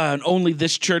blah, blah, blah, and only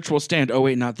this church will stand. Oh,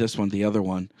 wait, not this one, the other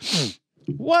one.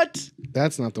 What?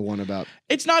 That's not the one about...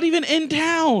 It's not even in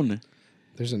town.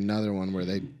 There's another one where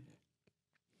they...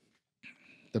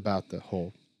 about the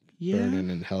whole burning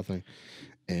in hell thing.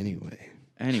 Anyway.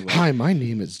 Anyway. Hi, my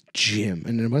name is Jim.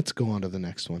 And then let's go on to the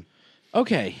next one.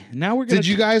 Okay, now we're going to... Did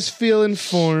you guys feel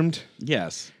informed?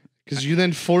 Yes. Because you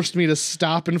then forced me to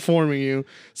stop informing you.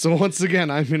 So once again,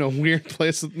 I'm in a weird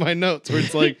place with my notes where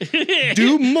it's like,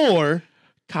 do more,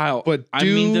 Kyle, but I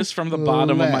mean this from the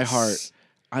bottom less. of my heart.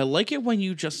 I like it when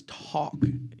you just talk.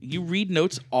 You read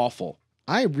notes awful.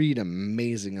 I read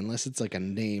amazing unless it's like a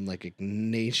name like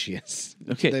Ignatius.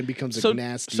 Okay. Then it becomes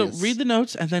Ignastius. So read the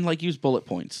notes and then use bullet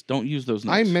points. Don't use those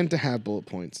notes. I meant to have bullet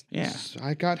points. Yeah.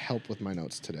 I got help with my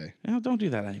notes today. No, don't do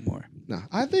that anymore. No,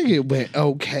 I think it went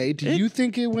okay. Do you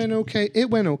think it went okay? It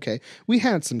went okay. We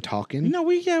had some talking. No,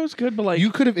 it was good, but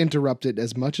you could have interrupted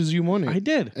as much as you wanted. I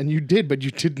did. And you did, but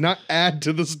you did not add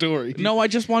to the story. No, I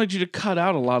just wanted you to cut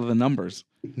out a lot of the numbers.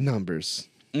 Numbers.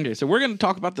 Okay, so we're going to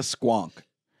talk about the Squonk.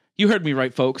 You heard me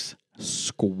right, folks.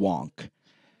 Squonk.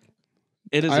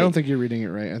 It is. I don't think you're reading it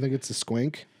right. I think it's a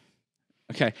Squonk.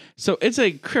 Okay, so it's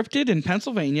a cryptid in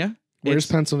Pennsylvania. Where's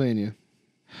Pennsylvania?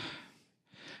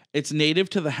 It's native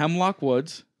to the Hemlock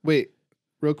Woods. Wait,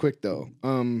 real quick though.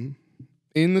 In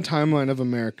the timeline of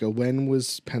America, when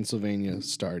was Pennsylvania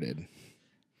started?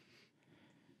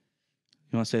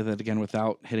 You want to say that again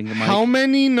without hitting the mic? How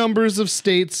many numbers of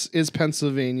states is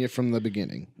Pennsylvania from the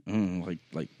beginning?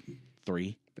 Like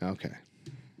 3. Okay.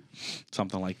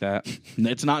 Something like that.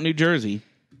 It's not New Jersey.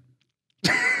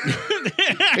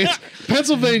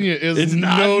 Pennsylvania is it's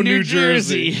not no New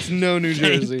Jersey. It's no New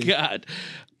Jersey. Thank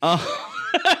God.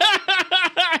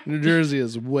 New Jersey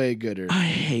is way gooder. I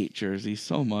hate Jersey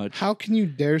so much. How can you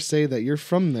dare say that you're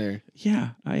from there? Yeah,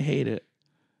 I hate it.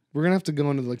 We're gonna have to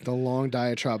go into like the long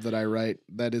diatribe that I write.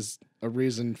 That is a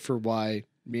reason for why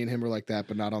me and him are like that,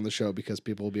 but not on the show because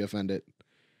people will be offended.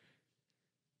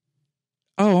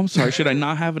 Oh, I'm sorry. Should I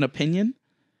not have an opinion?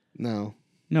 No.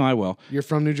 No, I will. You're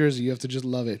from New Jersey. You have to just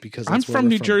love it because I'm from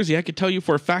New Jersey. I could tell you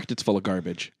for a fact it's full of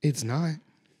garbage. It's not.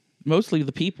 Mostly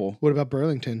the people. What about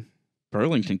Burlington?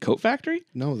 Burlington Coat Factory?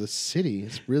 No, the city.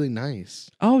 It's really nice.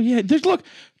 Oh, yeah. Look,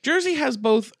 Jersey has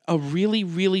both a really,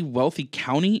 really wealthy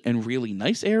county and really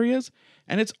nice areas,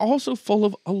 and it's also full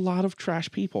of a lot of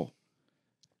trash people.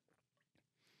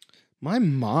 My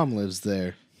mom lives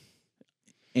there.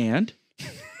 And?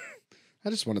 I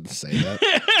just wanted to say that.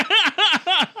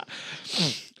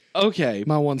 Okay.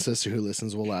 My one sister who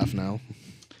listens will laugh now.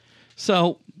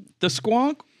 So, the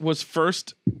Squonk was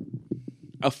first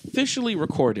officially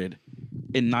recorded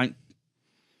in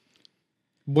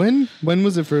When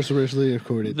was it first officially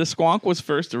recorded? The Squonk was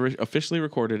first officially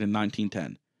recorded in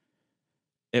 1910.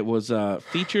 It was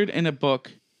featured in a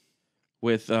book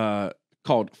with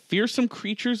called "Fearsome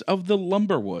Creatures of the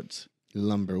Lumberwoods."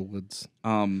 Lumberwoods.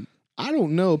 I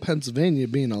don't know Pennsylvania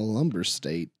being a lumber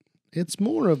state. It's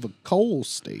more of a coal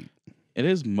state. It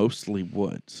is mostly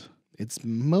woods. It's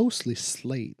mostly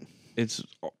slate. It's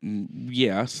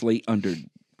slate under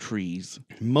trees.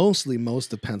 Most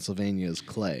of Pennsylvania is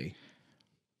clay.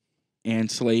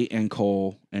 And slate and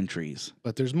coal and trees.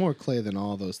 But there's more clay than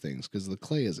all those things because the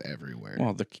clay is everywhere.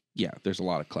 Well, there's a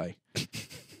lot of clay.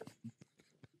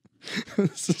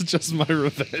 This is just my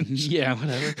revenge. Yeah,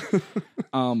 whatever.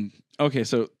 Okay,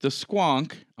 so the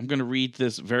Squonk, I'm going to read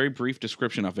this very brief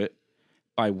description of it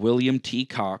by William T.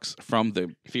 Cox from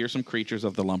the Fearsome Creatures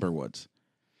of the Lumberwoods.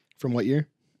 From what year?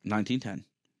 1910.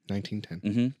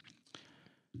 1910. Mm-hmm.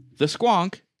 The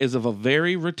Squonk is of a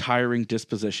very retiring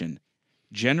disposition,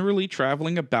 generally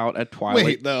traveling about at twilight.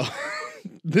 Wait, though.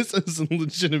 This is a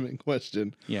legitimate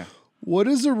question. Yeah. What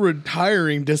is a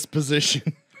retiring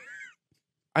disposition?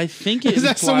 I think it is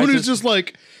that someone who's just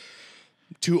like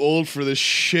too old for this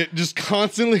shit, just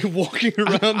constantly walking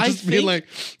around, being like,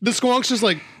 the Squonk's just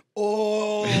like,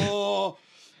 oh,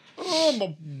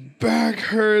 my back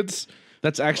hurts.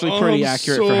 That's actually pretty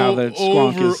accurate for how the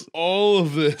Squonk is. All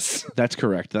of this. That's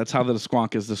correct. That's how the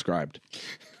Squonk is described.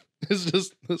 It's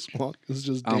just the Squonk is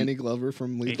just Danny Glover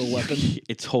from Lethal Weapon.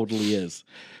 It totally is.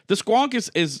 The Squonk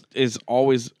is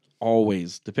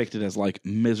always depicted as like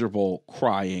miserable,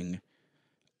 crying,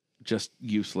 just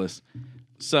useless.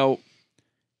 So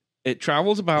it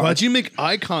travels about. Why'd you make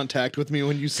eye contact with me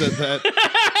when you said that?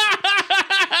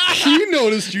 He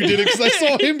noticed you did it because I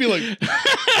saw him be like.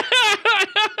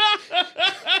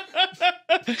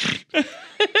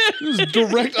 It was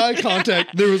direct eye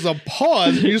contact. There was a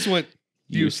pause. And you just went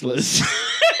useless.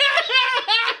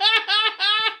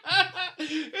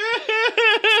 You're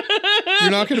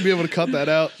not going to be able to cut that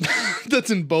out.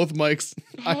 That's in both mics.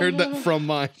 I heard that from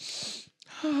mine.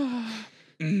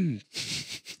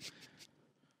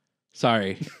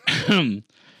 Sorry.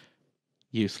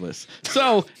 Useless.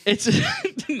 So it's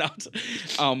not.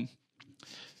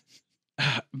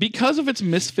 Because of its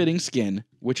misfitting skin,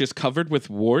 which is covered with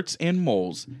warts and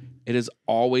moles, it is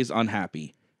always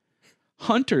unhappy.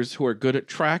 Hunters who are good at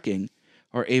tracking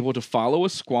are able to follow a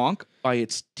squonk by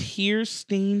its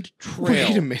tear-stained trail.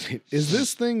 Wait a minute. Is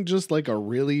this thing just like a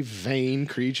really vain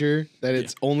creature that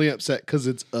it's only upset because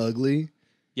it's ugly?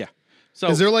 Yeah. So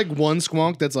is there like one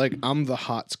squonk that's like, I'm the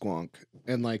hot squonk?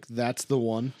 And like, that's the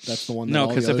one? That's the one that no,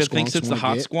 because if it thinks it's the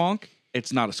hot squonk,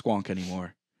 it's not a squonk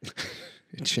anymore.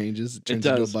 It changes. It turns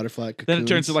into a butterfly cocoon. Then it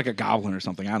turns into like a goblin or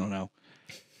something. I don't know.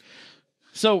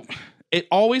 So it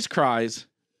always cries.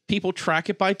 People track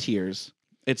it by tears.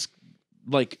 It's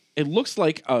like, it looks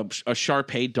like a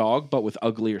Shar-Pei dog, but with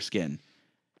uglier skin.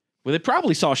 Well, they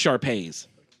probably saw Shar-Peis.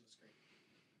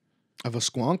 Of a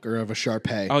squonk or of a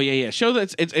Shar-Pei? Oh, yeah. Show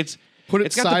that it's put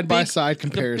it side by side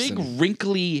comparison. The big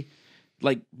wrinkly,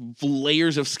 like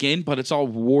layers of skin, but it's all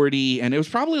warty. And it was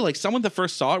probably like someone that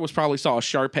first saw it saw a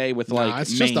Shar-Pei with like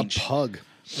it's mange. just a pug.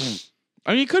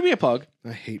 I mean, it could be a pug.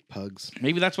 I hate pugs.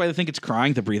 Maybe that's why they think it's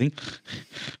crying, the breathing.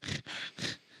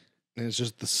 And it's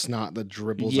just the snot that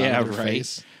dribbles out of their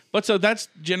face. But so that's,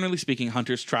 generally speaking,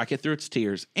 hunters track it through its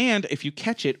tears. And if you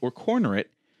catch it or corner it,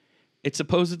 it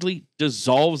supposedly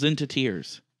dissolves into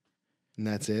tears. And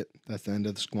that's it? That's the end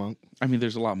of the squonk? I mean,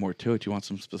 there's a lot more to it. You want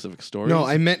some specific stories? No,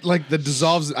 I meant like the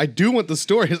dissolves. I do want the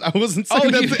stories. I wasn't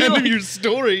saying that's the end of your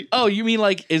story. Oh, you mean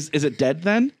like, is it dead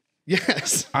then?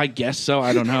 Yes. I guess so.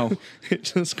 I don't know. It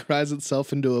just cries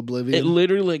itself into oblivion. It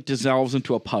literally like dissolves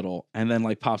into a puddle and then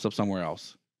like pops up somewhere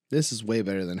else. This is way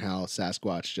better than how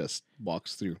Sasquatch just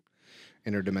walks through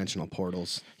interdimensional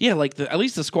portals. Yeah, like at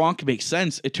least the squonk makes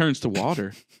sense. It turns to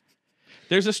water.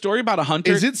 There's a story about a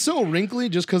hunter. Is it so wrinkly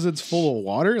just because it's full of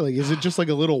water? Like, is it just like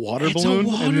a little water It's balloon? a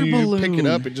water and then you balloon. pick it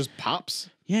up, it just pops?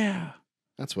 Yeah.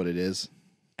 That's what it is.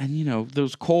 And, you know,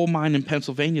 those coal mine in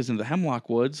Pennsylvania's in the hemlock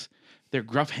woods, they're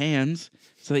gruff hands,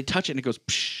 so they touch it and it goes,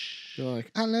 psh. You're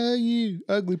like, I love you,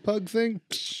 ugly pug thing.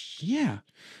 Psh. Yeah.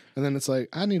 And then it's like,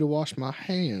 I need to wash my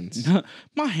hands.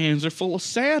 My hands are full of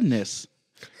sadness.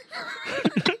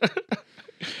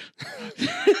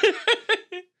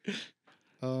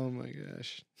 Oh my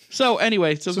gosh. So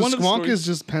anyway, so one Squonk of the stories, is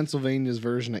just Pennsylvania's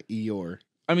version of Eeyore.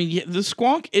 I mean, yeah, the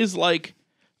squonk is like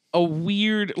a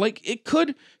weird, like it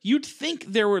could, you'd think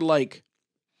there were like,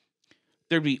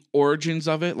 there'd be origins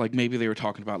of it. Like maybe they were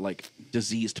talking about like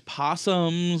diseased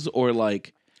possums or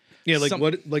like, yeah, like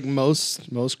what, like most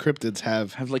cryptids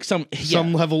have like some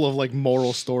level of like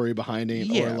moral story behind it,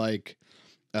 Yeah. or like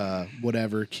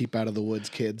whatever, keep out of the woods,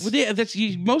 kids. Well, yeah,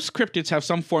 most cryptids have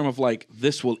some form of like,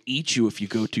 this will eat you if you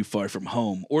go too far from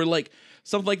home, or like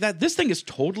something like that. This thing is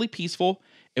totally peaceful.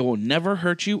 It will never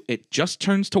hurt you. It just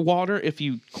turns to water if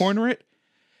you corner it.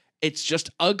 It's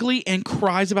just ugly and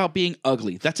cries about being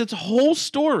ugly. That's its whole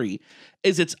story.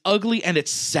 Is it's ugly and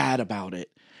it's sad about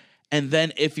it. And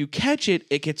then if you catch it,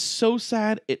 it gets so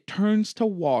sad it turns to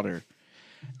water.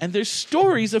 And there's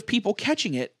stories of people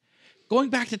catching it, going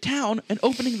back to town and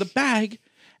opening the bag,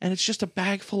 and it's just a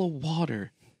bag full of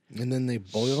water. And then they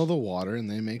boil the water and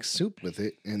they make soup with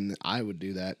it, and I would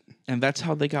do that. And that's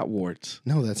how they got warts.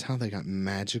 No, that's how they got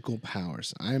magical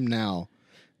powers. I am now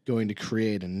going to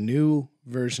create a new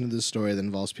version of this story that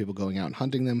involves people going out and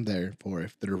hunting them. Therefore,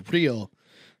 if they're real,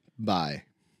 bye.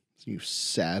 You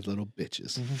sad little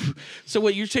bitches. So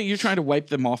what you're saying, you're trying to wipe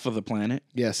them off of the planet?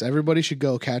 Yes, everybody should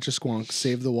go catch a squonk,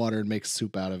 save the water, and make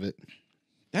soup out of it.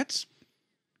 That's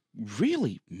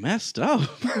really messed up.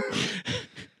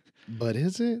 But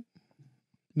is it?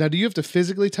 Now, do you have to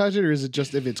physically touch it, or is it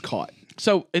just if it's caught?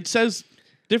 So it says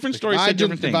different stories say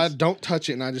different things. If I don't touch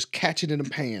it and I just catch it in a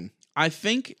pan. I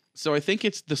think it's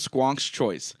the squonk's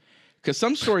choice. Because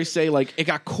some stories say, like, it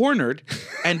got cornered,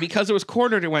 and because it was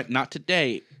cornered, it went, not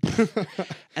today.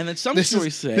 And then some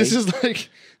stories say... This is like...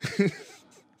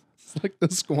 It's like the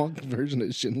squonk version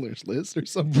of Schindler's List or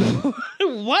something.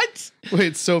 What?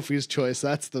 Wait, Sophie's Choice.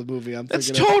 That's the movie I'm thinking of.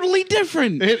 That's totally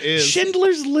different. It is.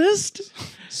 Schindler's List?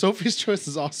 Sophie's Choice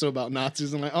is also about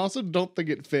Nazis, and I also don't think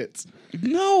it fits.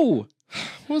 No.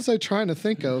 What was I trying to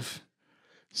think of?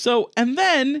 So, and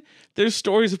then there's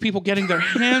stories of people getting their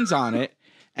hands on it,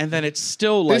 and then it's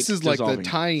still like this is dissolving. like the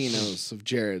Tainos of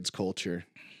Jared's culture.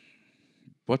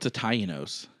 What's a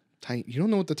Tainos? You don't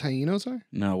know what the Tainos are?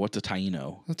 No, what's a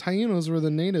Taino? The Tainos were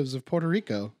the natives of Puerto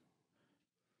Rico.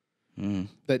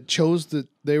 That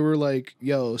they were like,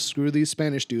 yo, screw these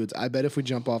Spanish dudes. I bet if we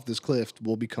jump off this cliff,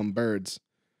 we'll become birds.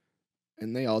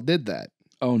 And they all did that.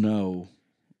 Oh, no.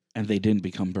 And they didn't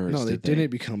become birds, No, they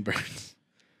didn't become birds.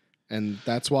 And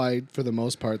that's why, for the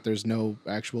most part, there's no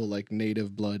actual like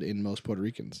native blood in most Puerto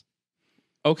Ricans.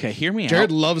 Okay, hear me out.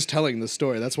 Jared loves telling this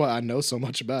story. That's why I know so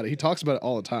much about it. He talks about it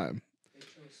all the time. They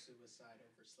chose suicide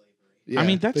over slavery. Yeah, I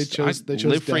mean, they chose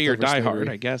live free or die hard,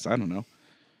 I guess. I don't know.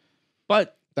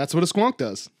 But that's what a squonk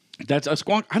does. That's a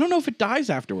squonk. I don't know if it dies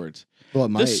afterwards. Well, it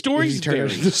might. The story's very.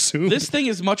 This thing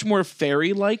is much more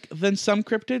fairy-like than some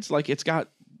cryptids. Like, it's got...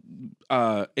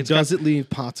 Does it leave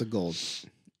pots of gold?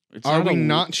 Are we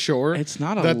not sure it's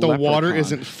not a that the leprechaun. water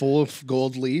isn't full of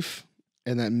gold leaf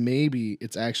and that maybe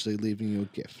it's actually leaving you a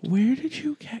gift? Where did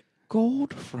you get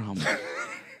gold from?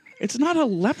 It's not a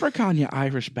leprechaun, you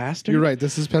Irish bastard. You're right.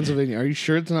 This is Pennsylvania. Are you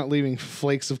sure it's not leaving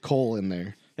flakes of coal in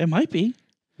there? It might be.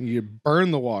 You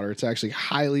burn the water. It's actually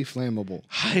highly flammable.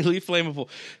 Highly flammable.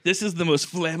 This is the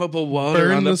most flammable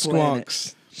water on the planet.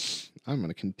 Squonks. I'm going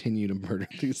to continue to murder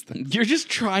these things. You're just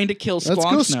trying to kill squonks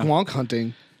now. Let's go squonk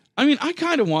hunting. I mean, I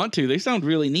kind of want to. They sound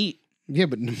really neat. Yeah,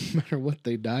 but no matter what,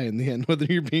 they die in the end, whether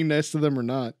you're being nice to them or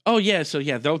not. Oh, yeah. So,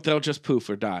 yeah, they'll just poof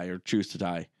or die or choose to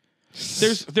die.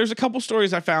 There's a couple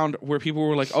stories I found where people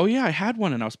were like, oh, yeah, I had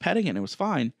one and I was petting it and it was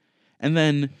fine. And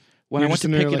then when I went to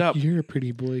pick it up. You're a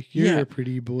pretty boy. You're a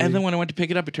pretty boy. And then when I went to pick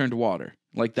it up, it turned to water.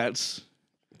 Like, that's.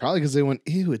 Probably because they went,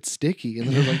 ew, it's sticky. And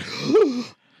then they're like,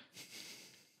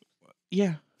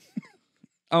 yeah.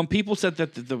 People said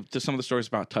that some of the stories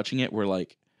about touching it were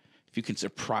like, if you can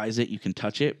surprise it, you can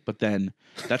touch it. But then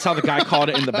that's how the guy caught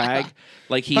it in the bag.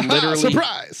 Like he literally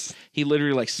surprise. He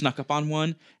literally like snuck up on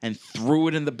one and threw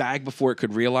it in the bag before it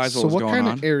could realize what was going on. So what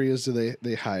kind of areas do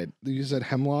they hide? You said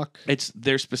hemlock?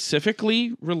 They're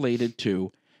specifically related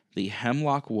to the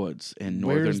Hemlock Woods in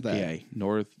northern PA.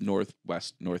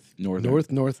 Northwest.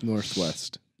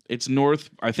 It's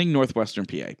I think northwestern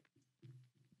PA.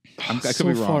 I could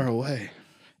be wrong. Far away.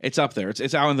 It's up there.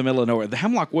 It's out in the middle of nowhere. The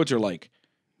Hemlock Woods are like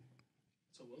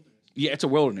yeah, it's a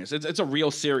wilderness. It's a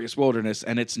real serious wilderness,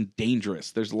 and it's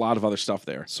dangerous. There's a lot of other stuff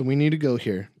there. So we need to go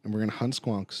here, and we're going to hunt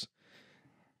squonks.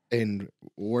 And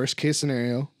worst case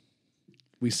scenario,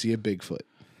 we see a Bigfoot.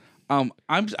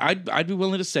 I'd be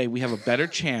willing to say we have a better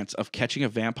chance of catching a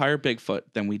vampire Bigfoot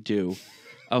than we do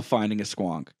of finding a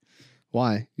squonk.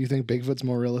 Why? You think Bigfoot's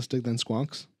more realistic than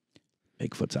squonks?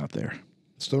 Bigfoot's out there.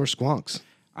 So are squonks.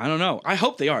 I don't know. I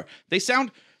hope they are. They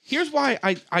sound... Here's why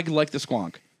I like the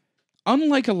squonk.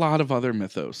 Unlike a lot of other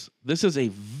mythos, this is a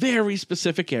very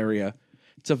specific area.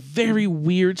 It's a very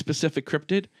weird, specific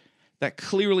cryptid that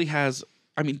clearly has...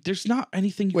 I mean, there's not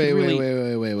anything you can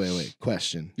really... Wait.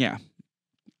 Question. Yeah.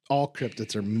 All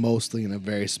cryptids are mostly in a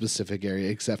very specific area,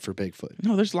 except for Bigfoot.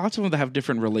 No, there's lots of them that have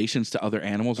different relations to other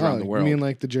animals around the world. You mean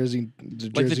like the Jersey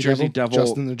Devil?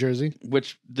 Justin the Jersey?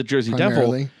 Which the Jersey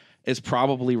Devil is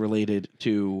probably related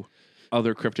to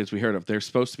other cryptids we heard of. They're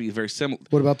supposed to be very similar.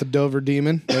 What about the Dover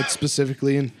Demon? That's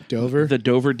specifically in Dover? The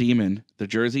Dover Demon, the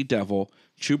Jersey Devil,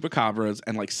 Chupacabras,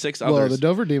 and like 6 others. Well, the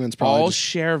Dover Demons probably all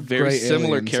share very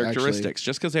similar characteristics. Actually.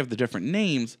 Just because they have the different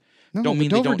names don't mean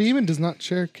they don't. The Dover Demon does not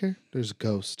share character. There's a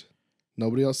ghost.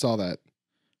 Nobody else saw that.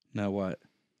 No, what?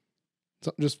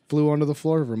 Something just flew onto the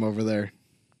floor from over there.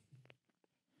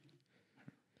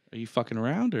 Are you fucking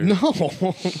around? Or? No.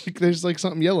 There's like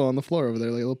something yellow on the floor over there,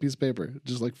 like a little piece of paper. It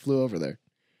just like flew over there.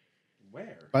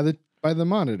 Where? By the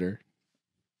monitor.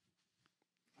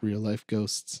 Real life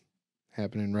ghosts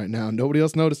happening right now. Nobody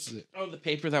else notices it. Oh, the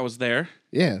paper that was there?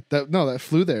 Yeah. That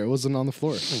flew there. It wasn't on the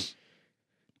floor.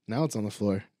 Now it's on the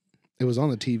floor. It was on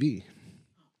the TV.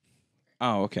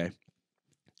 Oh, okay.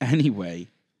 Anyway.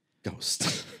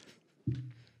 Ghost.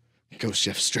 Ghost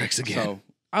Chef strikes again. So,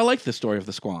 I like the story of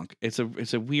the squonk. It's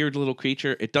a weird little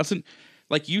creature. It doesn't,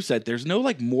 like you said, there's no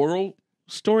like moral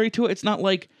story to it. It's not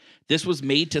like this was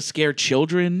made to scare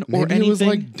children or anything. It was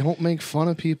like, don't make fun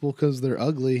of people because they're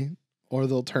ugly or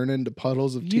they'll turn into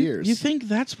puddles of tears. You think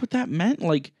that's what that meant?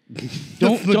 Like,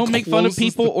 don't make fun of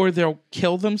people or they'll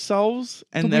kill themselves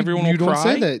and everyone will cry? You don't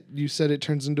say that. You said it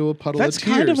turns into a puddle of tears.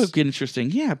 That's kind of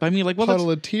interesting. Yeah, but I mean, like, well,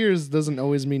 puddle of tears doesn't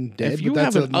always mean dead. If you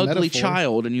have an ugly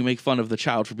child and you make fun of the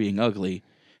child for being ugly,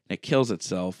 it kills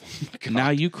itself. Now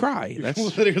you cry. That's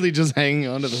literally just hanging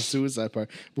on to the suicide part.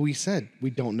 But we said we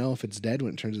don't know if it's dead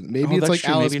when it turns into... Maybe it's like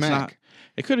Alice Mack.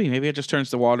 It could be. Maybe it just turns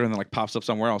to water and then like pops up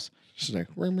somewhere else. Like,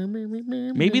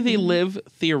 maybe they live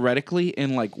theoretically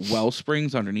in like well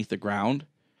springs underneath the ground.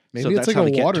 Maybe so it's that's like how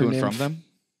a water get to and from them.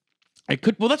 It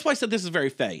could. Well, that's why I said this is very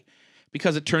fey,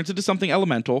 because it turns into something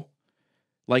elemental,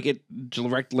 like it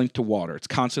direct link to water. It's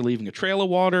constantly leaving a trail of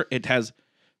water. It has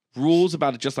rules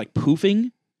about it just like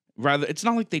poofing. Rather, it's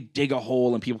not like they dig a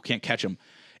hole and people can't catch them.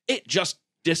 It just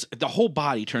the whole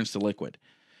body turns to liquid.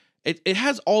 It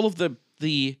has all of the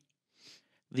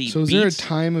so is there a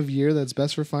time of year that's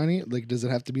best for finding it? Like, does it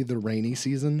have to be the rainy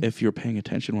season? If you're paying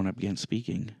attention when I began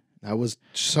speaking. I was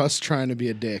just trying to be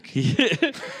a dick.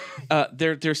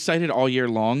 They're sighted all year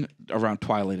long around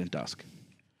twilight and dusk.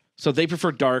 So they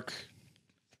prefer dark.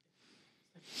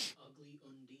 Ugly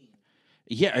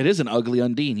Yeah, it is an ugly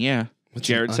Undine. Yeah, What's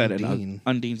Jared said it. Undine?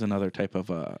 Undine's another type of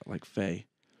like fae.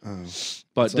 Oh.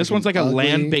 But this one's like a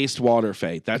land-based water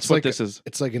fae. That's what this is.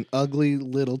 It's like an ugly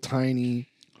little tiny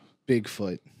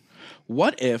Bigfoot.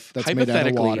 What if that's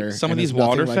hypothetically made out of water, some of these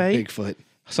water like fae, Bigfoot.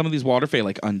 some of these water fae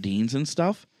like Undines and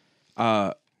stuff,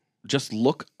 just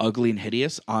look ugly and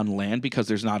hideous on land because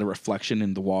there's not a reflection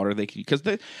in the water. Because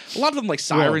a lot of them like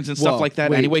sirens and stuff like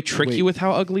that trick you with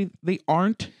how ugly they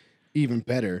aren't. Even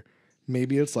better,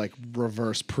 maybe it's like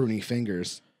reverse pruny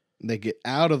fingers. They get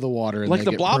out of the water and like they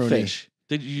the get blobfish.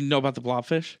 Did you know about the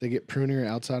blobfish? They get prunier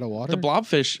outside of water. The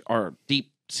blobfish are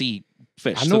deep sea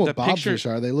fish. I know what blobfish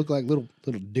are. They look like little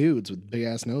dudes with big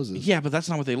ass noses. Yeah, but that's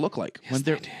not what they look like yes,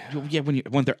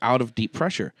 when they're out of deep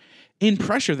pressure. In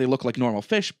pressure, they look like normal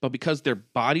fish, but because their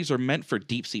bodies are meant for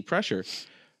deep sea pressure,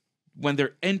 when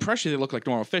they're in pressure, they look like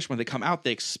normal fish. When they come out,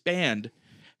 they expand,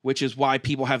 which is why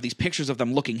people have these pictures of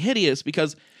them looking hideous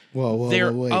because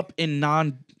they're up in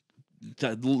the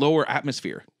lower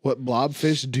atmosphere. What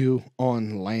blobfish do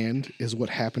on land is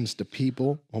what happens to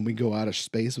people when we go out of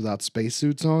space without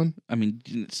spacesuits on. I mean,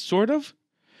 sort of.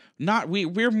 Not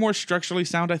we're more structurally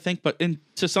sound, I think, but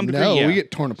to some degree, no, we get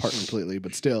torn apart completely.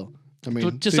 But still, I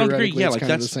mean, to some degree, yeah, like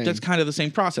that's kind of the same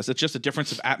process. It's just a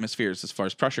difference of atmospheres as far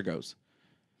as pressure goes.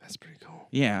 That's pretty cool.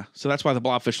 Yeah, so that's why the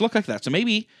blobfish look like that. So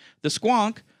maybe the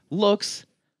squonk looks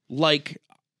like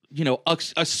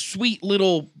a sweet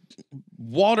little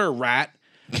water rat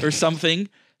or something.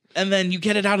 And then you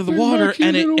get it out of the water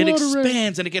and it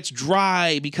expands and it gets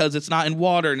dry because it's not in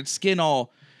water and its skin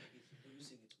all.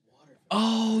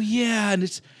 Oh yeah, and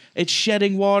it's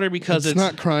shedding water because it's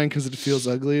not crying because it feels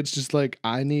ugly. It's just like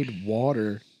I need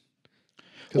water.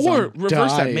 Or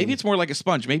reverse that. Maybe it's more like a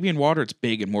sponge. Maybe in water it's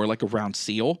big and more like a round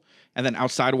seal, and then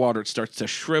outside of water it starts to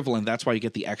shrivel, and that's why you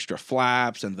get the extra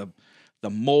flaps and the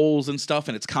moles and stuff,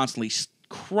 and it's constantly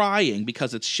crying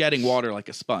because it's shedding water like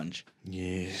a sponge.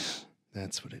 Yeah.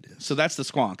 That's what it is. So that's the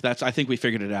squonk. I think we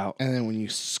figured it out. And then when you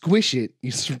squish it,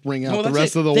 you bring out the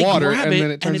rest of the water, and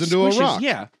then it turns into a rock.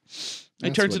 Yeah.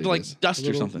 It turns into like dust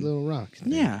or something. Little rock.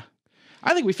 Yeah.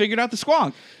 I think we figured out the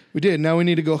squonk. We did. Now we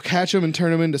need to go catch them and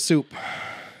turn them into soup.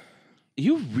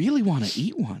 You really want to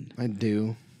eat one? I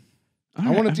do.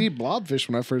 I wanted to eat blobfish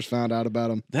when I first found out about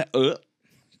them.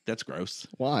 That's gross.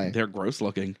 Why? They're gross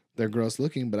looking. They're gross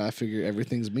looking, but I figure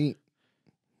everything's meat.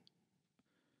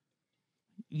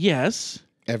 Yes.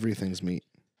 Everything's meat.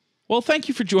 Well, thank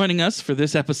you for joining us for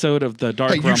this episode of the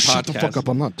Dark Rum Podcast. Shut the fuck up.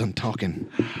 I'm not done talking.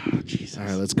 Jesus. All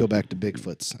right, let's go back to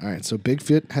Bigfoots. All right, so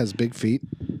Bigfoot has big feet.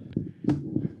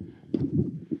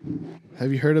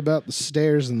 Have you heard about the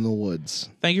stairs in the woods?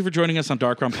 Thank you for joining us on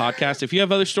Dark Rum Podcast. If you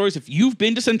have other stories, if you've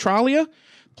been to Centralia,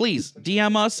 please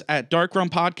DM us at Dark Rum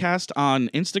Podcast on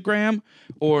Instagram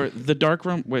or the Dark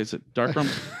Rum. Wait, is it Dark Rum?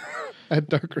 At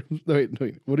Dark Rum.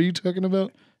 Wait. What are you talking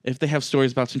about? If they have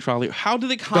stories about Centralia, how do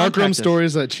they contact us?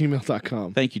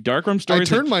 darkrumstories@gmail.com. Thank you. Dark Rum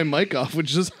Stories. I turned my mic off, which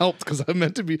just helped because I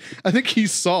meant to be. I think he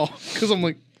saw because I'm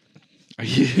like,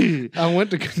 I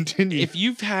went to continue. If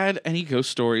you've had any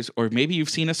ghost stories, or maybe you've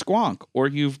seen a squonk, or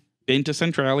you've been to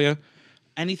Centralia,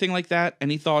 anything like that,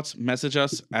 any thoughts, message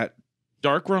us at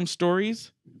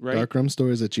darkrumstories, right?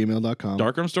 darkrumstories@gmail.com.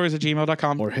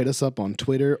 darkrumstories@gmail.com. Or hit us up on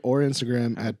Twitter or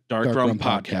Instagram at Dark Rum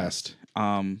Podcast.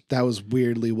 That was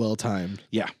weirdly well timed.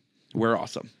 Yeah, we're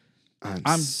awesome.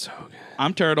 I'm so good.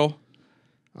 I'm Turtle.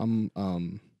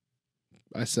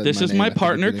 I said this is my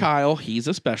partner Kyle. He's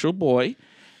a special boy,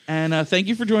 and thank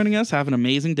you for joining us. Have an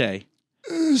amazing day.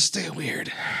 Stay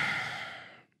weird.